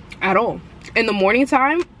at all. In the morning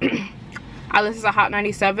time, I listen to Hot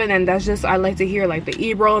 97, and that's just, I like to hear like the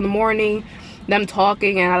Ebro in the morning, them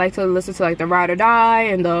talking, and I like to listen to like the Ride or Die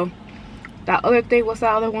and that other thing, what's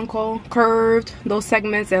that other one called? Curved, those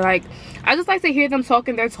segments. And like, I just like to hear them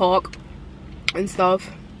talking their talk and stuff.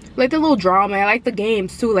 Like the little drama. I like the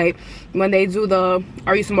games too, like when they do the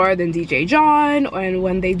Are You Smarter Than DJ John, and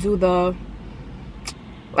when they do the,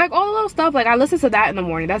 like, all the little stuff. Like, I listen to that in the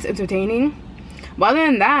morning. That's entertaining. But other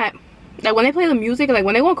than that, like when they play the music, like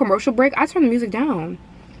when they go on commercial break, I turn the music down.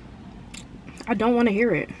 I don't want to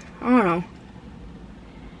hear it. I don't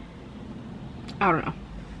know.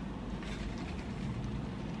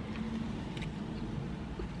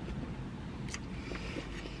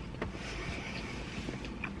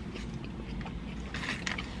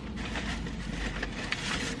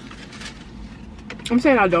 I'm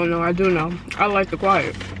saying I don't know. I do know. I like the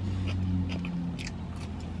quiet.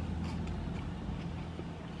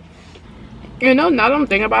 You know, now that I'm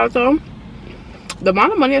thinking about it though, the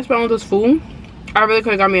amount of money I spent on this food, I really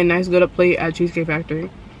could have got me a nice good plate at Cheesecake Factory.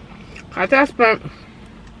 I think I spent,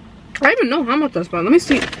 I don't even know how much I spent. Let me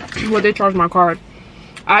see what they charge my card.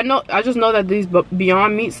 I just know that these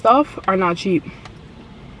Beyond Meat stuff are not cheap.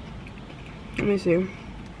 Let me see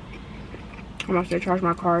how much they charge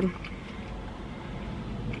my card.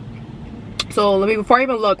 So let me, before I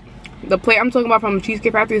even look, the plate I'm talking about from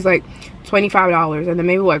Cheesecake Factory is like $25, and then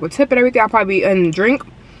maybe like with tip and everything, I'll probably, and drink,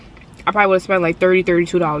 I probably would have spent like $30,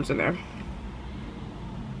 $32 in there.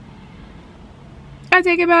 I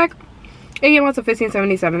take it back. It came out to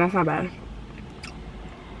 $15.77. That's not bad.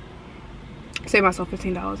 Save myself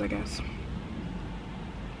 $15, I guess.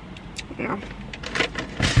 Yeah.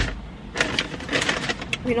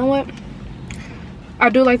 You know what? I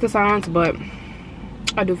do like the silence, but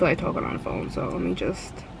I do feel like talking on the phone, so let me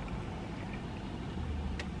just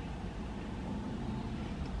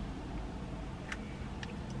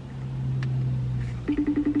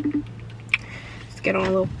get on a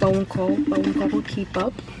little phone call, keep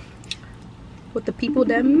up with the people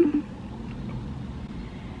them.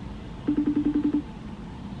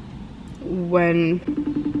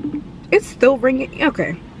 When it's still ringing,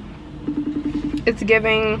 okay. It's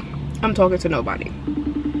giving, I'm talking to nobody.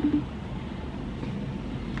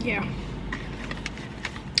 Yeah.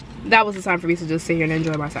 That was the time for me to just sit here and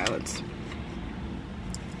enjoy my silence.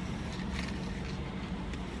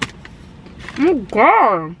 Oh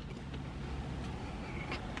god.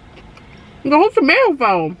 The whole tomato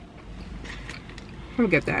phone. Let me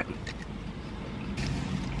get that.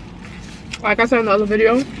 Like I said in the other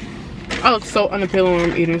video, I look so unappealing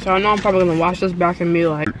when I'm eating, so I know I'm probably gonna watch this back and be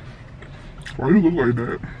like, why do you look like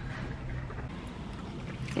that?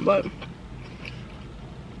 But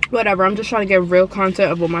whatever, I'm just trying to get real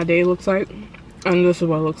content of what my day looks like, and this is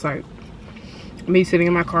what it looks like. Me sitting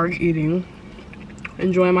in my car eating,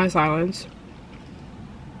 enjoying my silence.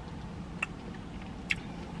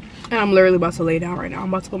 And I'm literally about to lay down right now. I'm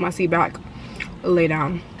about to put my seat back, lay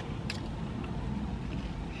down.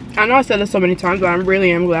 I know I said this so many times, but I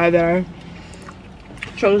really am glad that I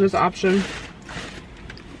chose this option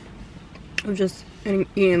of just eating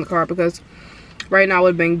in the car, because right now I would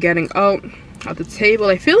have been getting up at the table,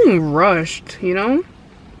 like feeling rushed, you know?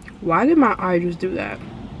 Why did my eye just do that?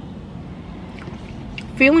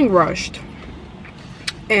 Feeling rushed.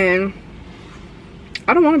 And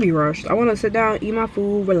I don't want to be rushed. I want to sit down, eat my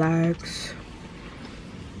food, relax,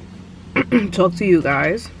 talk to you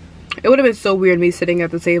guys. It would have been so weird me sitting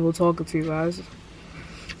at the table talking to you guys.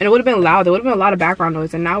 And it would have been loud. There would have been a lot of background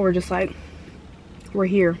noise. And now we're just like, we're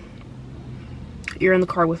here. You're in the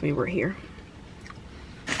car with me. We're here.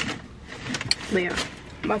 But yeah,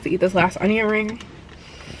 I'm about to eat this last onion ring.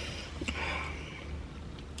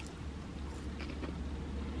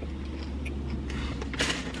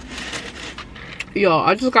 Yo,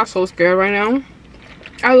 I just got so scared right now.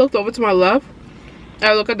 I looked over to my left.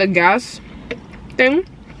 I look at the gas thing,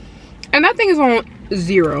 and that thing is on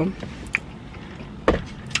 0.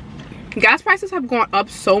 Gas prices have gone up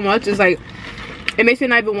so much. It's like, it makes me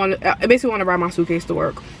not even want to, it makes me want to ride my suitcase to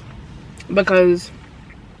work, because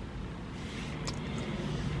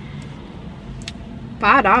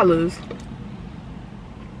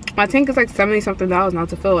 $5. My tank is like $70 something now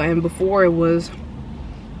to fill, and before it was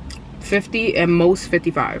 $50 and most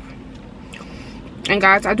 $55. And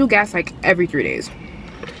guys, I do gas like every 3 days,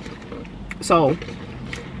 so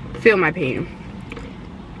feel my pain.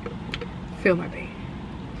 Feel my pain.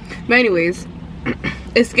 But anyways,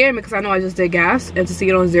 it scared me because I know I just did gas, and to see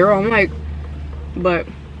it on 0, I'm like, but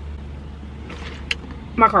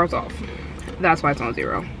my car's off. That's why it's on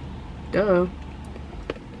 0. Duh.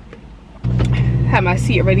 Have my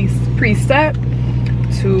seat already preset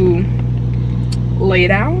to lay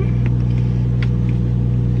down.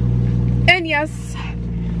 And yes,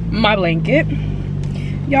 my blanket.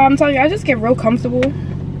 Y'all, I'm telling you, I just get real comfortable.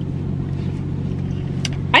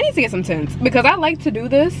 I need to get some tints because I like to do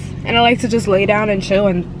this and I like to just lay down and chill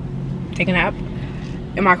and take a nap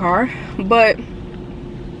in my car, but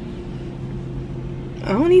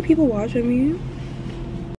I don't need people watching me.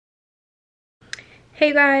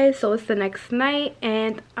 Hey guys, so it's the next night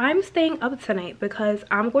and I'm staying up tonight because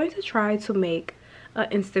I'm going to try to make an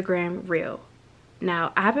Instagram reel.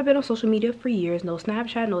 Now, I haven't been on social media for years, no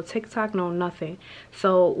Snapchat, no TikTok, no nothing.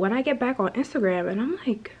 So when I get back on Instagram and I'm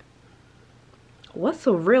like, what's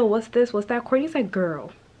a reel? What's this? What's that? Courtney's like,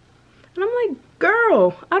 girl. And I'm like,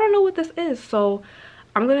 girl, I don't know what this is. So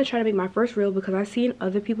I'm going to try to make my first reel because I've seen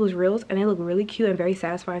other people's reels and they look really cute and very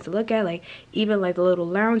satisfying to look at. Like, even like the little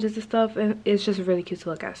lounges and stuff. And it's just really cute to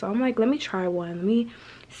look at. So I'm like, let me try one. Let me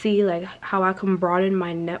see like how I can broaden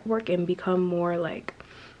my network and become more like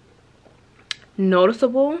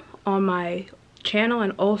noticeable on my channel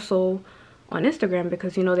and also on Instagram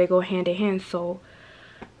because, you know, they go hand in hand. So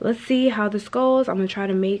let's see how this goes. I'm going to try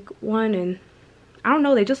to make one and I don't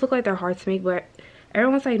know, they just look like they're hard to make, but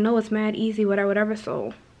everyone's like, no, it's mad easy, whatever,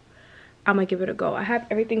 so I'm gonna give it a go. I have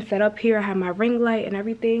everything set up here. I have my ring light and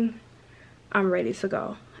everything. I'm ready to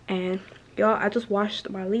go. And y'all, I just washed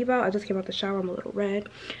my leave out. I just came out the shower. I'm a little red.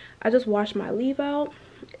 I just washed my leave out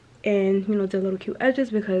and, you know, did little cute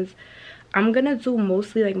edges because I'm gonna do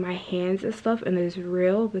mostly like my hands and stuff in this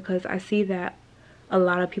reel because I see that a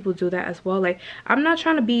lot of people do that as well. Like, I'm not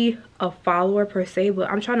trying to be a follower per se, but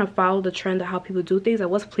I'm trying to follow the trend of how people do things. Like,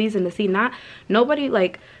 what's pleasing to see. Not nobody,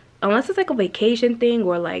 like, unless it's like a vacation thing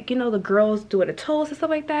or like, you know, the girls doing a toast and stuff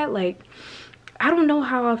like that. Like, I don't know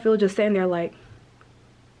how I feel just sitting there like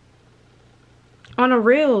on a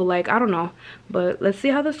reel. Like, I don't know, but let's see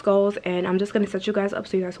how this goes. And I'm just gonna set you guys up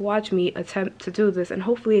so you guys watch me attempt to do this and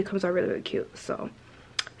hopefully it comes out really, really cute. So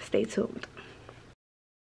stay tuned.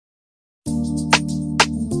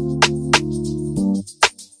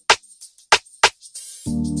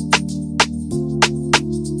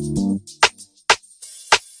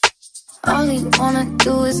 All he wanna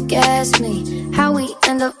do is gas me. How we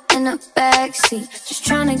end up in the backseat, just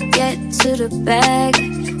trying to get to the bag.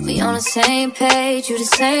 We on the same page, you the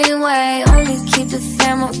same way. Only keep the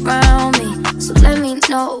fam around me, so let me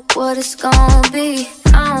know what it's gonna be.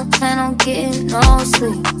 I don't plan on getting no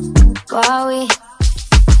sleep while we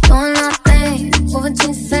doing our thing, moving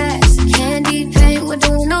too fast. Candy paint with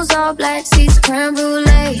the windows all black, seats creme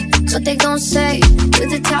brulee. What they gon' say?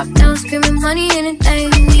 With the top down, screaming money, anything.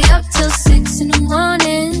 We up till 6 in the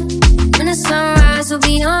morning. When the sunrise, we'll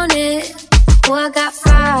be on it. Oh, I got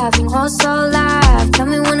 5, and all so live. Tell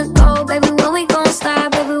me when to go, baby, when we gon'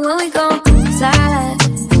 slide. Baby, when we gon' slide.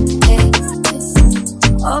 Hey,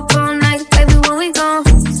 up all night, baby, when we gon'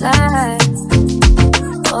 slide.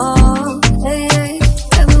 Oh, hey, hey,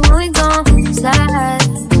 baby, when we gon' slide.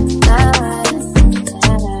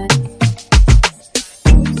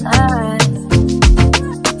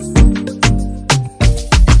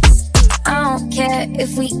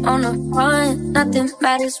 If we on a run, nothing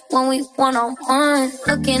matters when we one-on-one.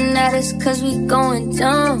 Looking at us cause we going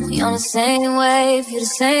dumb. We on the same wave, you the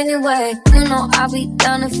same way. You know I'll be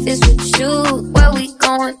down if it's with you. Where we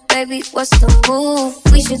going, baby, what's the move?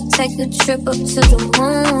 We should take a trip up to the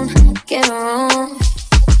moon. Get a room,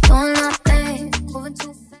 doing nothing, moving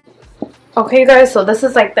too fast. Okay guys, so this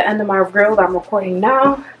is like the end of my reel that I'm recording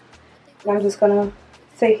now. And I'm just gonna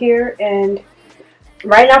sit here and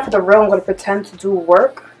right now for the reel I'm gonna pretend to do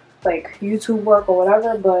work, like YouTube work or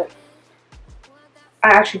whatever, but I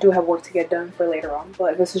actually do have work to get done for later on,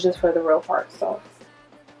 but this is just for the real part, so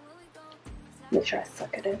make sure I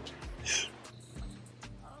suck it in.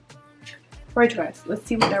 Alright you guys, let's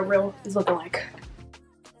see what that reel is looking like.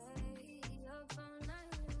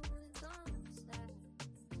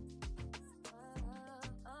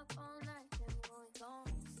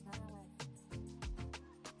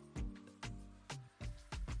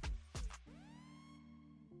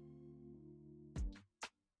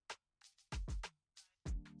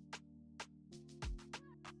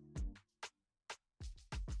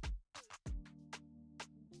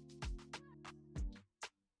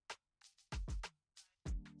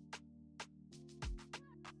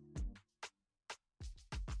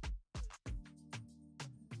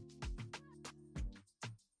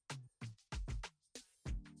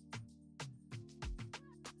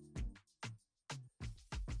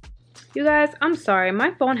 You guys, I'm sorry.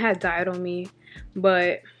 My phone had died on me,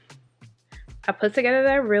 but I put together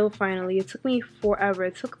that reel finally. It took me forever.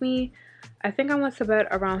 It took me, I think I went to bed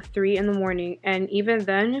around 3 in the morning, and even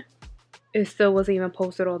then it still wasn't even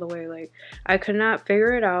posted all the way. Like, I could not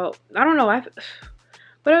figure it out. I don't know.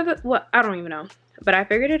 I don't even know. But I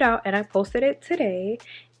figured it out and I posted it today.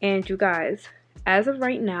 And you guys, as of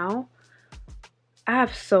right now, I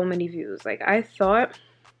have so many views. Like, I thought,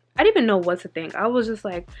 I didn't even know what to think. I was just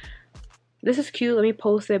like, this is cute, let me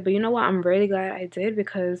post it. But you know what? I'm really glad I did,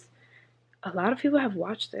 because a lot of people have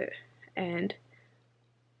watched it. And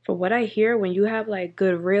from what I hear, when you have like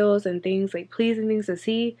good reels and things, like pleasing things to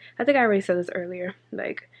see, I think I already said this earlier,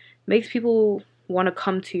 like makes people want to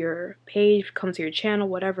come to your page, come to your channel,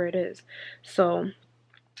 whatever it is. So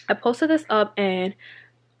I posted this up and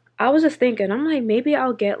I was just thinking, I'm like, maybe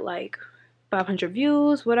I'll get like 500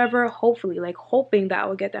 views, whatever, hopefully, like hoping that I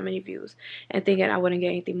would get that many views, and thinking I wouldn't get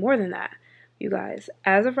anything more than that. You guys,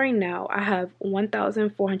 as of right now, I have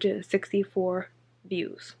 1,464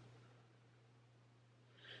 views.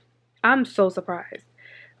 I'm so surprised.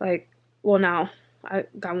 Like, well, now I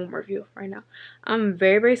got one more view right now. I'm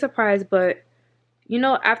very, very surprised. But you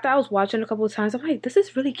know, after I was watching a couple of times, I'm like, this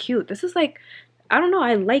is really cute. This is like, I don't know,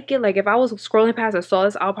 I like it. Like, if I was scrolling past and saw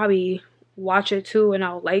this, I'll probably watch it too and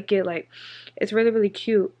I'll like it. Like, it's really, really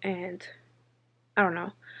cute. And I don't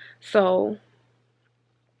know. So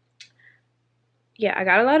yeah, I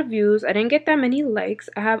got a lot of views. I didn't get that many likes.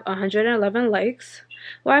 I have 111 likes.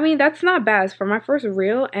 Well, I mean, that's not bad for my first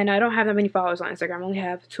reel, and I don't have that many followers on Instagram. I only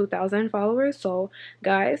have 2,000 followers. So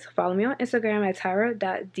guys, follow me on Instagram at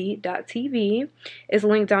tyra.d.tv. It's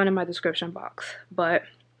linked down in my description box. But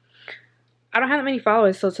I don't have that many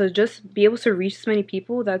followers, so to just be able to reach this many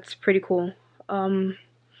people, that's pretty cool. Let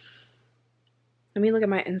me look at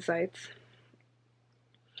my insights.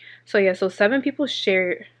 So yeah, so 7 people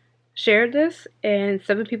shared this and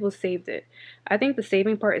 7 people saved it. I think the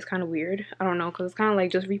saving part is kind of weird. I don't know, because it's kind of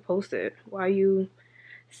like, just repost it. Why are you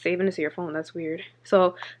saving it to your phone? That's weird.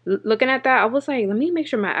 So looking at that, I was like, let me make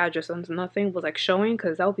sure my address and nothing was like showing,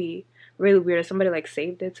 because that would be really weird if somebody like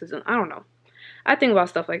saved it to, I don't know. I think about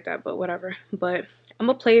stuff like that, but whatever. But I'm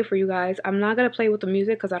gonna play it for you guys. I'm not gonna play with the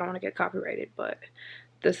music because I don't want to get copyrighted, but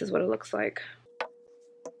this is what it looks like.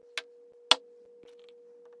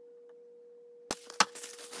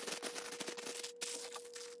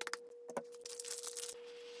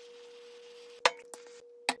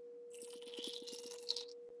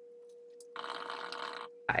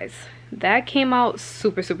 Guys, that came out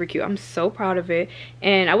super, super cute. I'm so proud of it,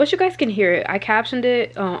 and I wish you guys can hear it. I captioned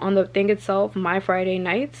it on the thing itself, my Friday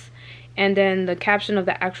nights, and then the caption of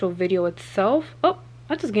the actual video itself, oh,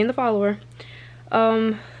 I just gained a follower.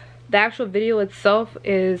 The actual video itself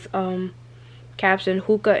is captioned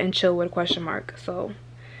hookah and chill with a question mark. So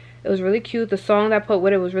it was really cute. The song that I put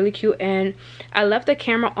with it was really cute, and I left the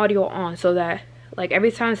camera audio on so that, like,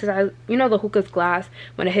 every time, since you know the hookah's glass,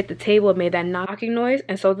 when it hit the table, it made that knocking noise,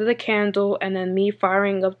 and so did the candle, and then me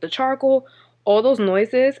firing up the charcoal, all those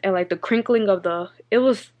noises, and like the crinkling of the, it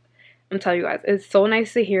was, I'm telling you guys, it's so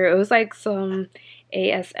nice to hear. It was like some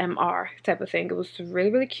ASMR type of thing. It was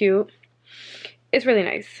really, really cute. It's really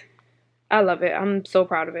nice. I love it. I'm so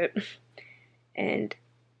proud of it. And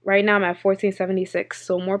right now I'm at 1476,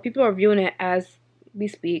 so more people are viewing it as we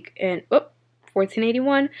speak. And oh,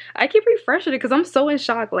 1481. I keep refreshing it because I'm so in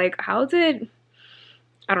shock. Like, how did,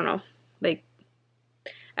 I don't know, like,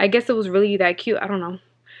 I guess it was really that cute. I don't know,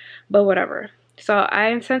 but whatever. So I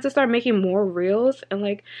intend to start making more reels and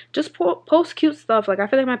like just post cute stuff. Like, I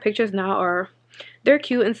feel like my pictures now they're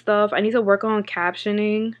cute and stuff. I need to work on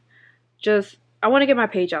captioning. Just, I want to get my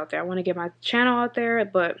page out there. I want to get my channel out there,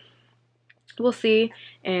 but we'll see.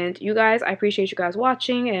 And you guys, I appreciate you guys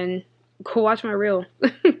watching, and go watch my reel.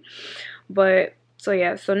 But so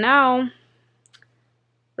yeah, so now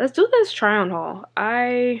let's do this try on haul.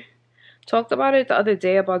 I talked about it the other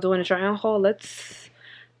day about doing a try on haul. Let's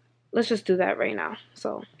just do that right now.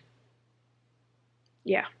 So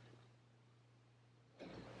yeah.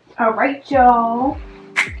 All right, y'all.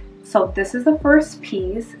 So this is the first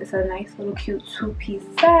piece. It's a nice little cute 2-piece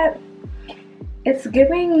set. It's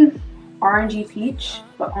giving orangey peach,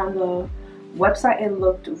 but on the website it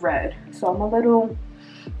looked red. So I'm a little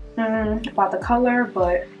about the color,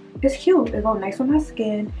 but it's cute. It goes nice with my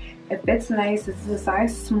skin. It fits nice. This is a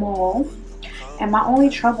size small, and my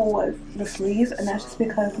only trouble was the sleeves, and that's just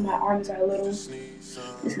because my arms are a little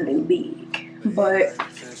big. But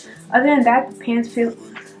other than that, the pants fit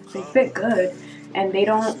good, and they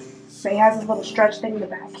has this little stretch thing in the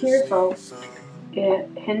back here, so it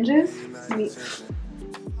hinges.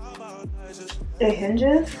 It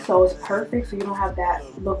hinges, so it's perfect, so you don't have that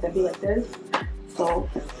look that be like this. So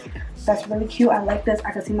that's really cute. I like this.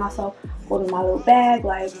 I can see myself holding my little bag,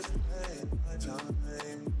 like.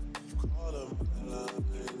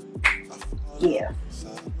 Yeah.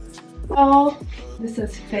 Oh, this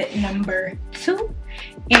is fit number 2,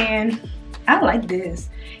 and I like this.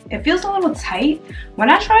 It feels a little tight. When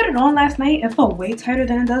I tried it on last night, it felt way tighter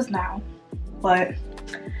than it does now. But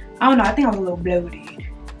I don't know, I think I was a little bloated,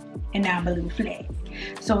 and now I'm a little flat.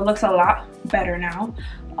 So it looks a lot better now.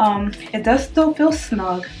 It does still feel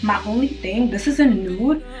snug. My only thing, this is a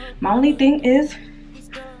nude. My only thing is,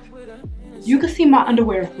 you can see my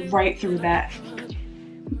underwear right through that.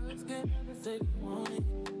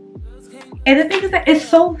 And the thing is that it's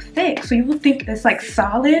so thick, so you would think it's like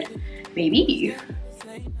solid, baby.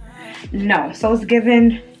 No, so it's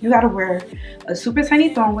given, you gotta wear a super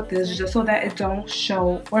tiny thong with this just so that it don't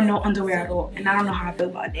show, or no underwear at all. And I don't know how I feel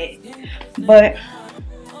about that, but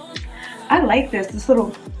I like this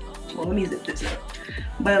little, well, let me zip this up.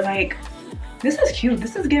 But like, this is cute.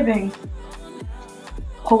 This is giving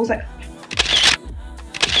holes like,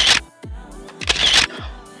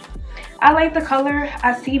 I like the color.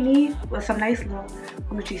 I see me with some nice little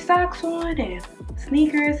Gucci socks on and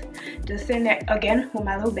sneakers, just sitting there again with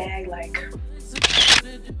my little bag. Like,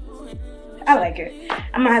 I like it.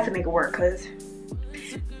 I'm gonna have to make it work because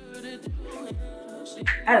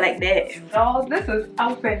I like that. So this is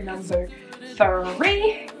outfit number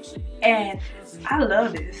 3, and I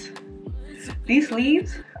love this. These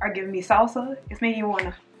sleeves are giving me salsa. It's making you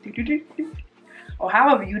wanna do, or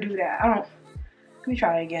however you do that. I don't. Let me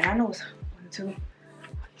try it again. I know it's 1, 2, 1,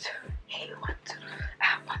 2. Hey, 1, 2.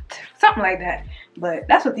 Ah, 1, 2. Something like that. But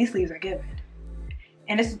that's what these sleeves are giving.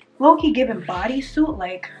 And it's low-key giving bodysuit,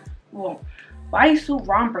 like, well, bodysuit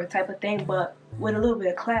romper type of thing, but with a little bit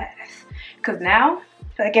of class. Because now,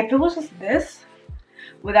 like, if it was just this,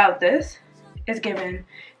 without this, it's giving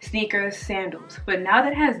sneakers, sandals. But now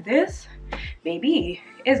that it has this, baby,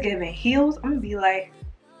 it's giving heels. I'm gonna be like,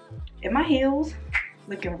 in my heels,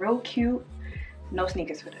 looking real cute. No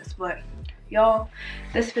sneakers for this, but y'all,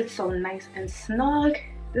 this fits so nice and snug.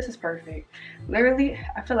 This is perfect. Literally,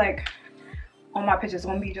 I feel like all my pictures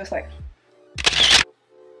gonna be just like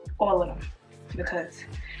all of them, because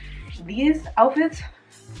these outfits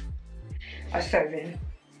are serving.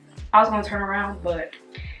 I was gonna turn around, but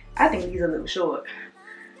I think these are a little short,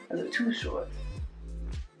 a little too short.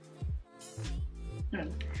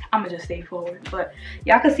 I'm gonna just stay forward, but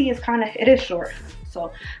y'all can see it is short. So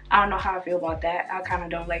I don't know how I feel about that. I kind of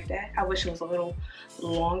don't like that. I wish it was a little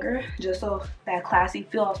longer, just so that classy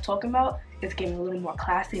feel I was talking about is getting a little more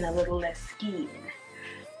classy and a little less skiing.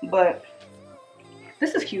 But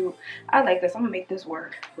this is cute. I like this. I'm gonna make this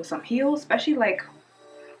work with some heels, especially like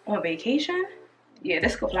on vacation. Yeah,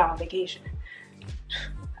 this could fly on vacation.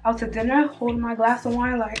 Out to dinner, holding my glass of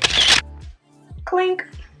wine, like clink.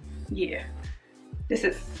 Yeah, this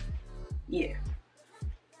is, yeah.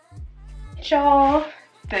 Y'all,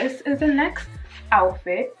 this is the next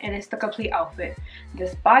outfit, and it's the complete outfit.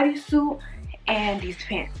 This bodysuit and these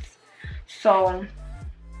pants. So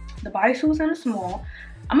the bodysuit's in a small.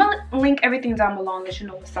 I'm gonna link everything down below and let you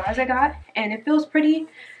know what size I got, and it feels pretty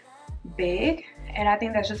big, and I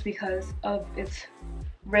think that's just because of its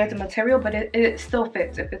red material, but it still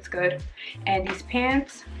fits. It fits good. And these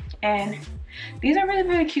pants, and these are really,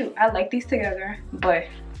 really cute. I like these together, but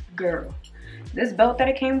girl, this belt that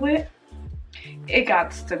it came with, it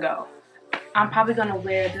got to go. I'm probably gonna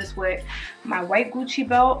wear this with my white Gucci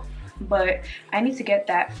belt, but I need to get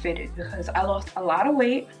that fitted because I lost a lot of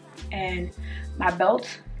weight and my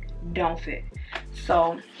belts don't fit.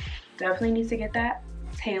 So definitely need to get that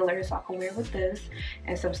tailored so I can wear it with this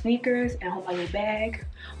and some sneakers and hold my little bag.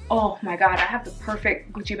 Oh my god, I have the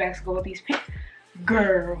perfect Gucci bags to go with these pants.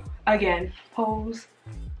 Girl, again, pose.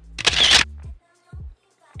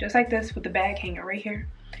 Just like this with the bag hanging right here.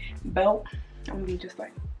 Belt. I'm gonna be just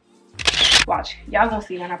like, watch. Y'all gonna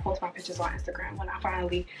see when I post my pictures on Instagram when I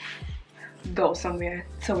finally go somewhere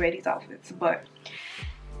to wear these outfits. But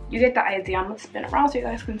you get the idea. I'm gonna spin around so you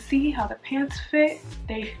guys can see how the pants fit.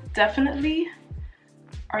 They definitely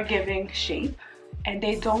are giving shape, and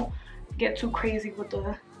they don't get too crazy with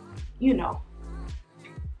the, you know,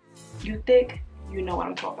 you thick, you know what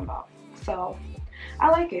I'm talking about. So I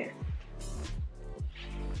like it.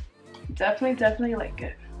 Definitely like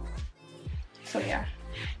it. So yeah,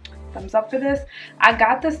 thumbs up for this. I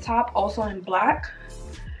got this top also in black,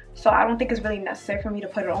 so I don't think it's really necessary for me to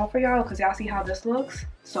put it on for y'all because y'all see how this looks.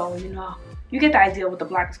 So you know, you get the idea what the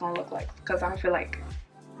black is gonna look like because I don't feel like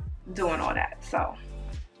doing all that. So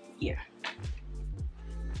yeah.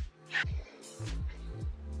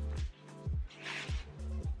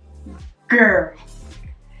 Girl,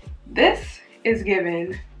 this is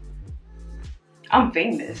giving I'm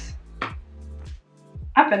famous.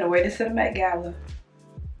 I'm finna wear this to the Met Gala.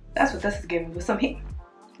 That's what this is giving. With some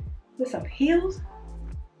heels.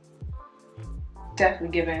 Definitely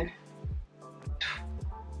giving.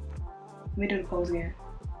 Let me do the pose again.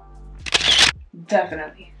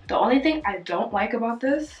 Definitely. The only thing I don't like about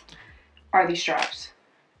this are these straps.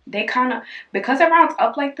 They kind of, because it rounds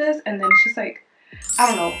up like this, and then it's just like, I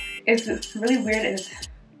don't know. It's really weird and it's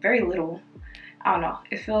very little. I don't know.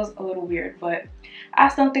 It feels a little weird, but I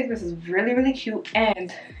still think this is really, really cute.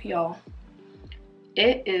 And y'all,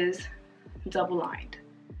 it is double lined.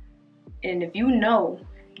 And if you know,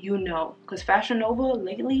 you know, because Fashion Nova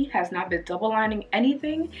lately has not been double lining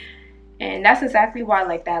anything. And that's exactly why,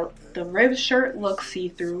 like, the rib shirt looks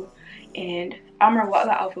see-through. And I remember what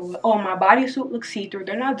the outfit was. Oh, my bodysuit looks see-through.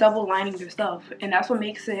 They're not double lining their stuff. And that's what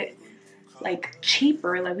makes it, like,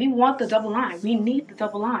 cheaper. Like, we want the double line. We need the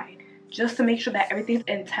double line. Just to make sure that everything's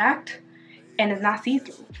intact and it's not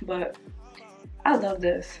see-through. But I love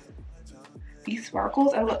this. These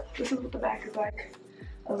sparkles. And look, this is what the back is like.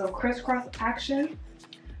 A little crisscross action.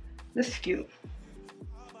 This is cute.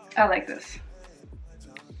 I like this.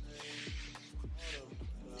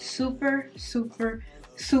 Super, super,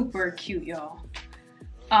 super cute, y'all.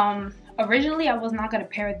 Originally I was not gonna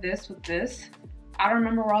pair this with this. I don't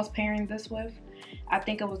remember what I was pairing this with. I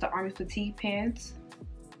think it was the army fatigue pants,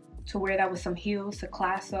 to wear that with some heels to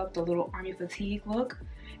class up the little army fatigue look,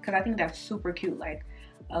 because I think that's super cute. Like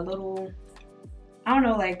a little, I don't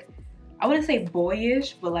know, like, I wouldn't say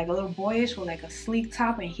boyish, but like a little boyish with like a sleek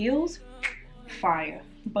top and heels. Fire.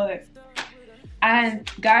 But I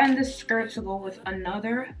had gotten this skirt to go with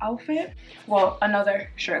another outfit. Well, another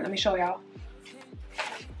shirt. Let me show y'all.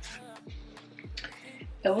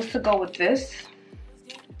 It was to go with this.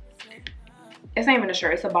 It's not even a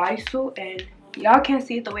shirt. It's a bodysuit. And y'all can't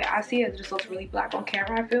see it the way I see it. It just looks really black on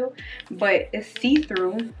camera, I feel. But it's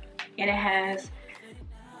see-through. And it has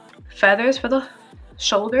feathers for the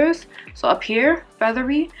shoulders. So up here,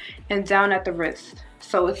 feathery. And down at the wrist.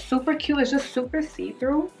 So it's super cute. It's just super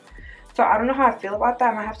see-through. So I don't know how I feel about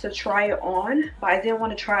that. I might have to try it on, but I didn't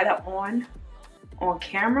want to try that on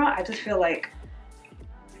camera. I just feel like,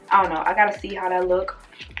 I don't know, I gotta see how that look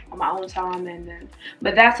on my own time. And then,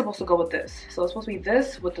 but that's supposed to go with this. So it's supposed to be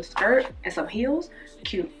this with the skirt and some heels.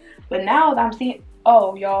 Cute. But now that I'm seeing,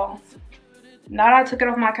 oh y'all, now that I took it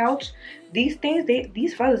off my couch, these things,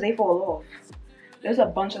 these feathers, they fall off. There's a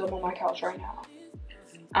bunch of them on my couch right now.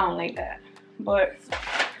 I don't like that, but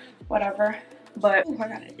whatever. But ooh, I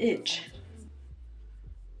got an itch.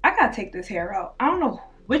 I gotta take this hair out. I don't know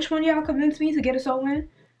which one y'all convinced me to get it sewn in.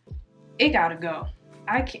 It gotta go.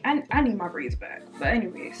 I need my braids back. But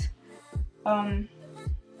anyways, I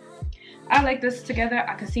like this together.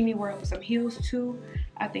 I can see me wearing some heels too.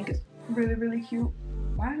 I think it's really, really cute.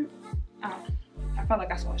 Why? I felt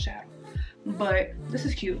like I saw a shadow. But this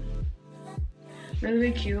is cute. Really,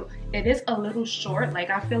 really cute. It is a little short. Like,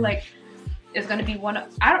 I feel like it's gonna be one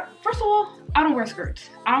of, first of all, I don't wear skirts.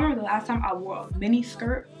 I don't remember the last time I wore a mini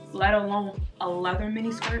skirt, let alone a leather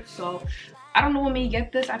mini skirt. So I don't know what made me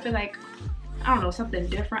get this. I feel like, I don't know, something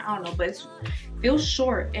different. I don't know, but it feels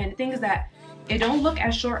short. And things that it don't look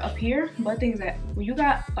as short up here, but things that when you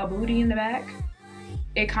got a booty in the back,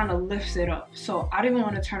 it kind of lifts it up. So I didn't even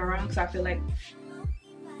want to turn around because I feel like,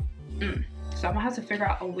 so I'm gonna have to figure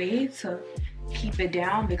out a way to keep it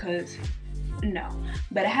down because no.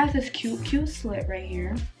 But it has this cute slit right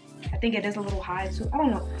here. I think it is a little high too. I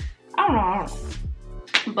don't know.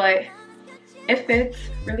 But it fits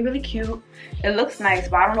really, really cute. It looks nice,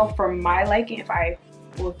 but I don't know for my liking if I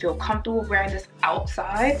would feel comfortable wearing this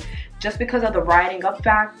outside, just because of the riding up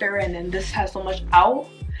factor. And then this has so much out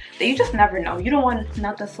that you just never know. You don't want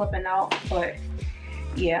nothing slipping out. But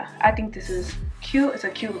yeah, I think this is cute. It's a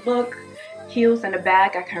cute look. Heels in the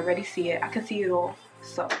back, I can already see it. I can see it all.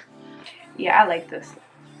 So yeah, I like this.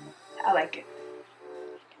 I like it.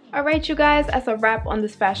 Alright you guys, that's a wrap on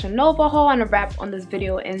this Fashion Nova haul and a wrap on this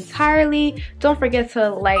video entirely. Don't forget to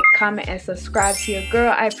like, comment, and subscribe to your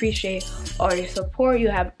girl. I appreciate all your support. You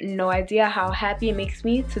have no idea how happy it makes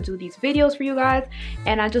me to do these videos for you guys.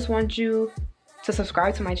 And I just want you to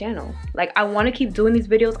subscribe to my channel. Like, I want to keep doing these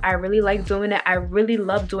videos. I really like doing it. I really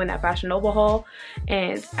love doing that Fashion Nova haul.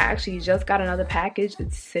 And I actually just got another package.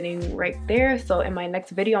 It's sitting right there. So in my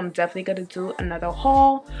next video, I'm definitely going to do another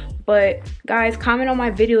haul. But guys, comment on my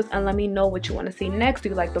videos and let me know what you want to see next. Do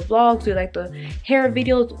you like the vlogs? Do you like the hair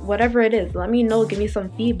videos? Whatever it is, let me know. Give me some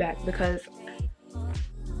feedback because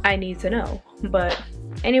I need to know. But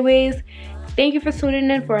anyways, thank you for tuning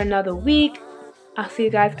in for another week. I'll see you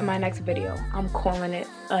guys in my next video. I'm calling it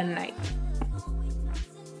a night.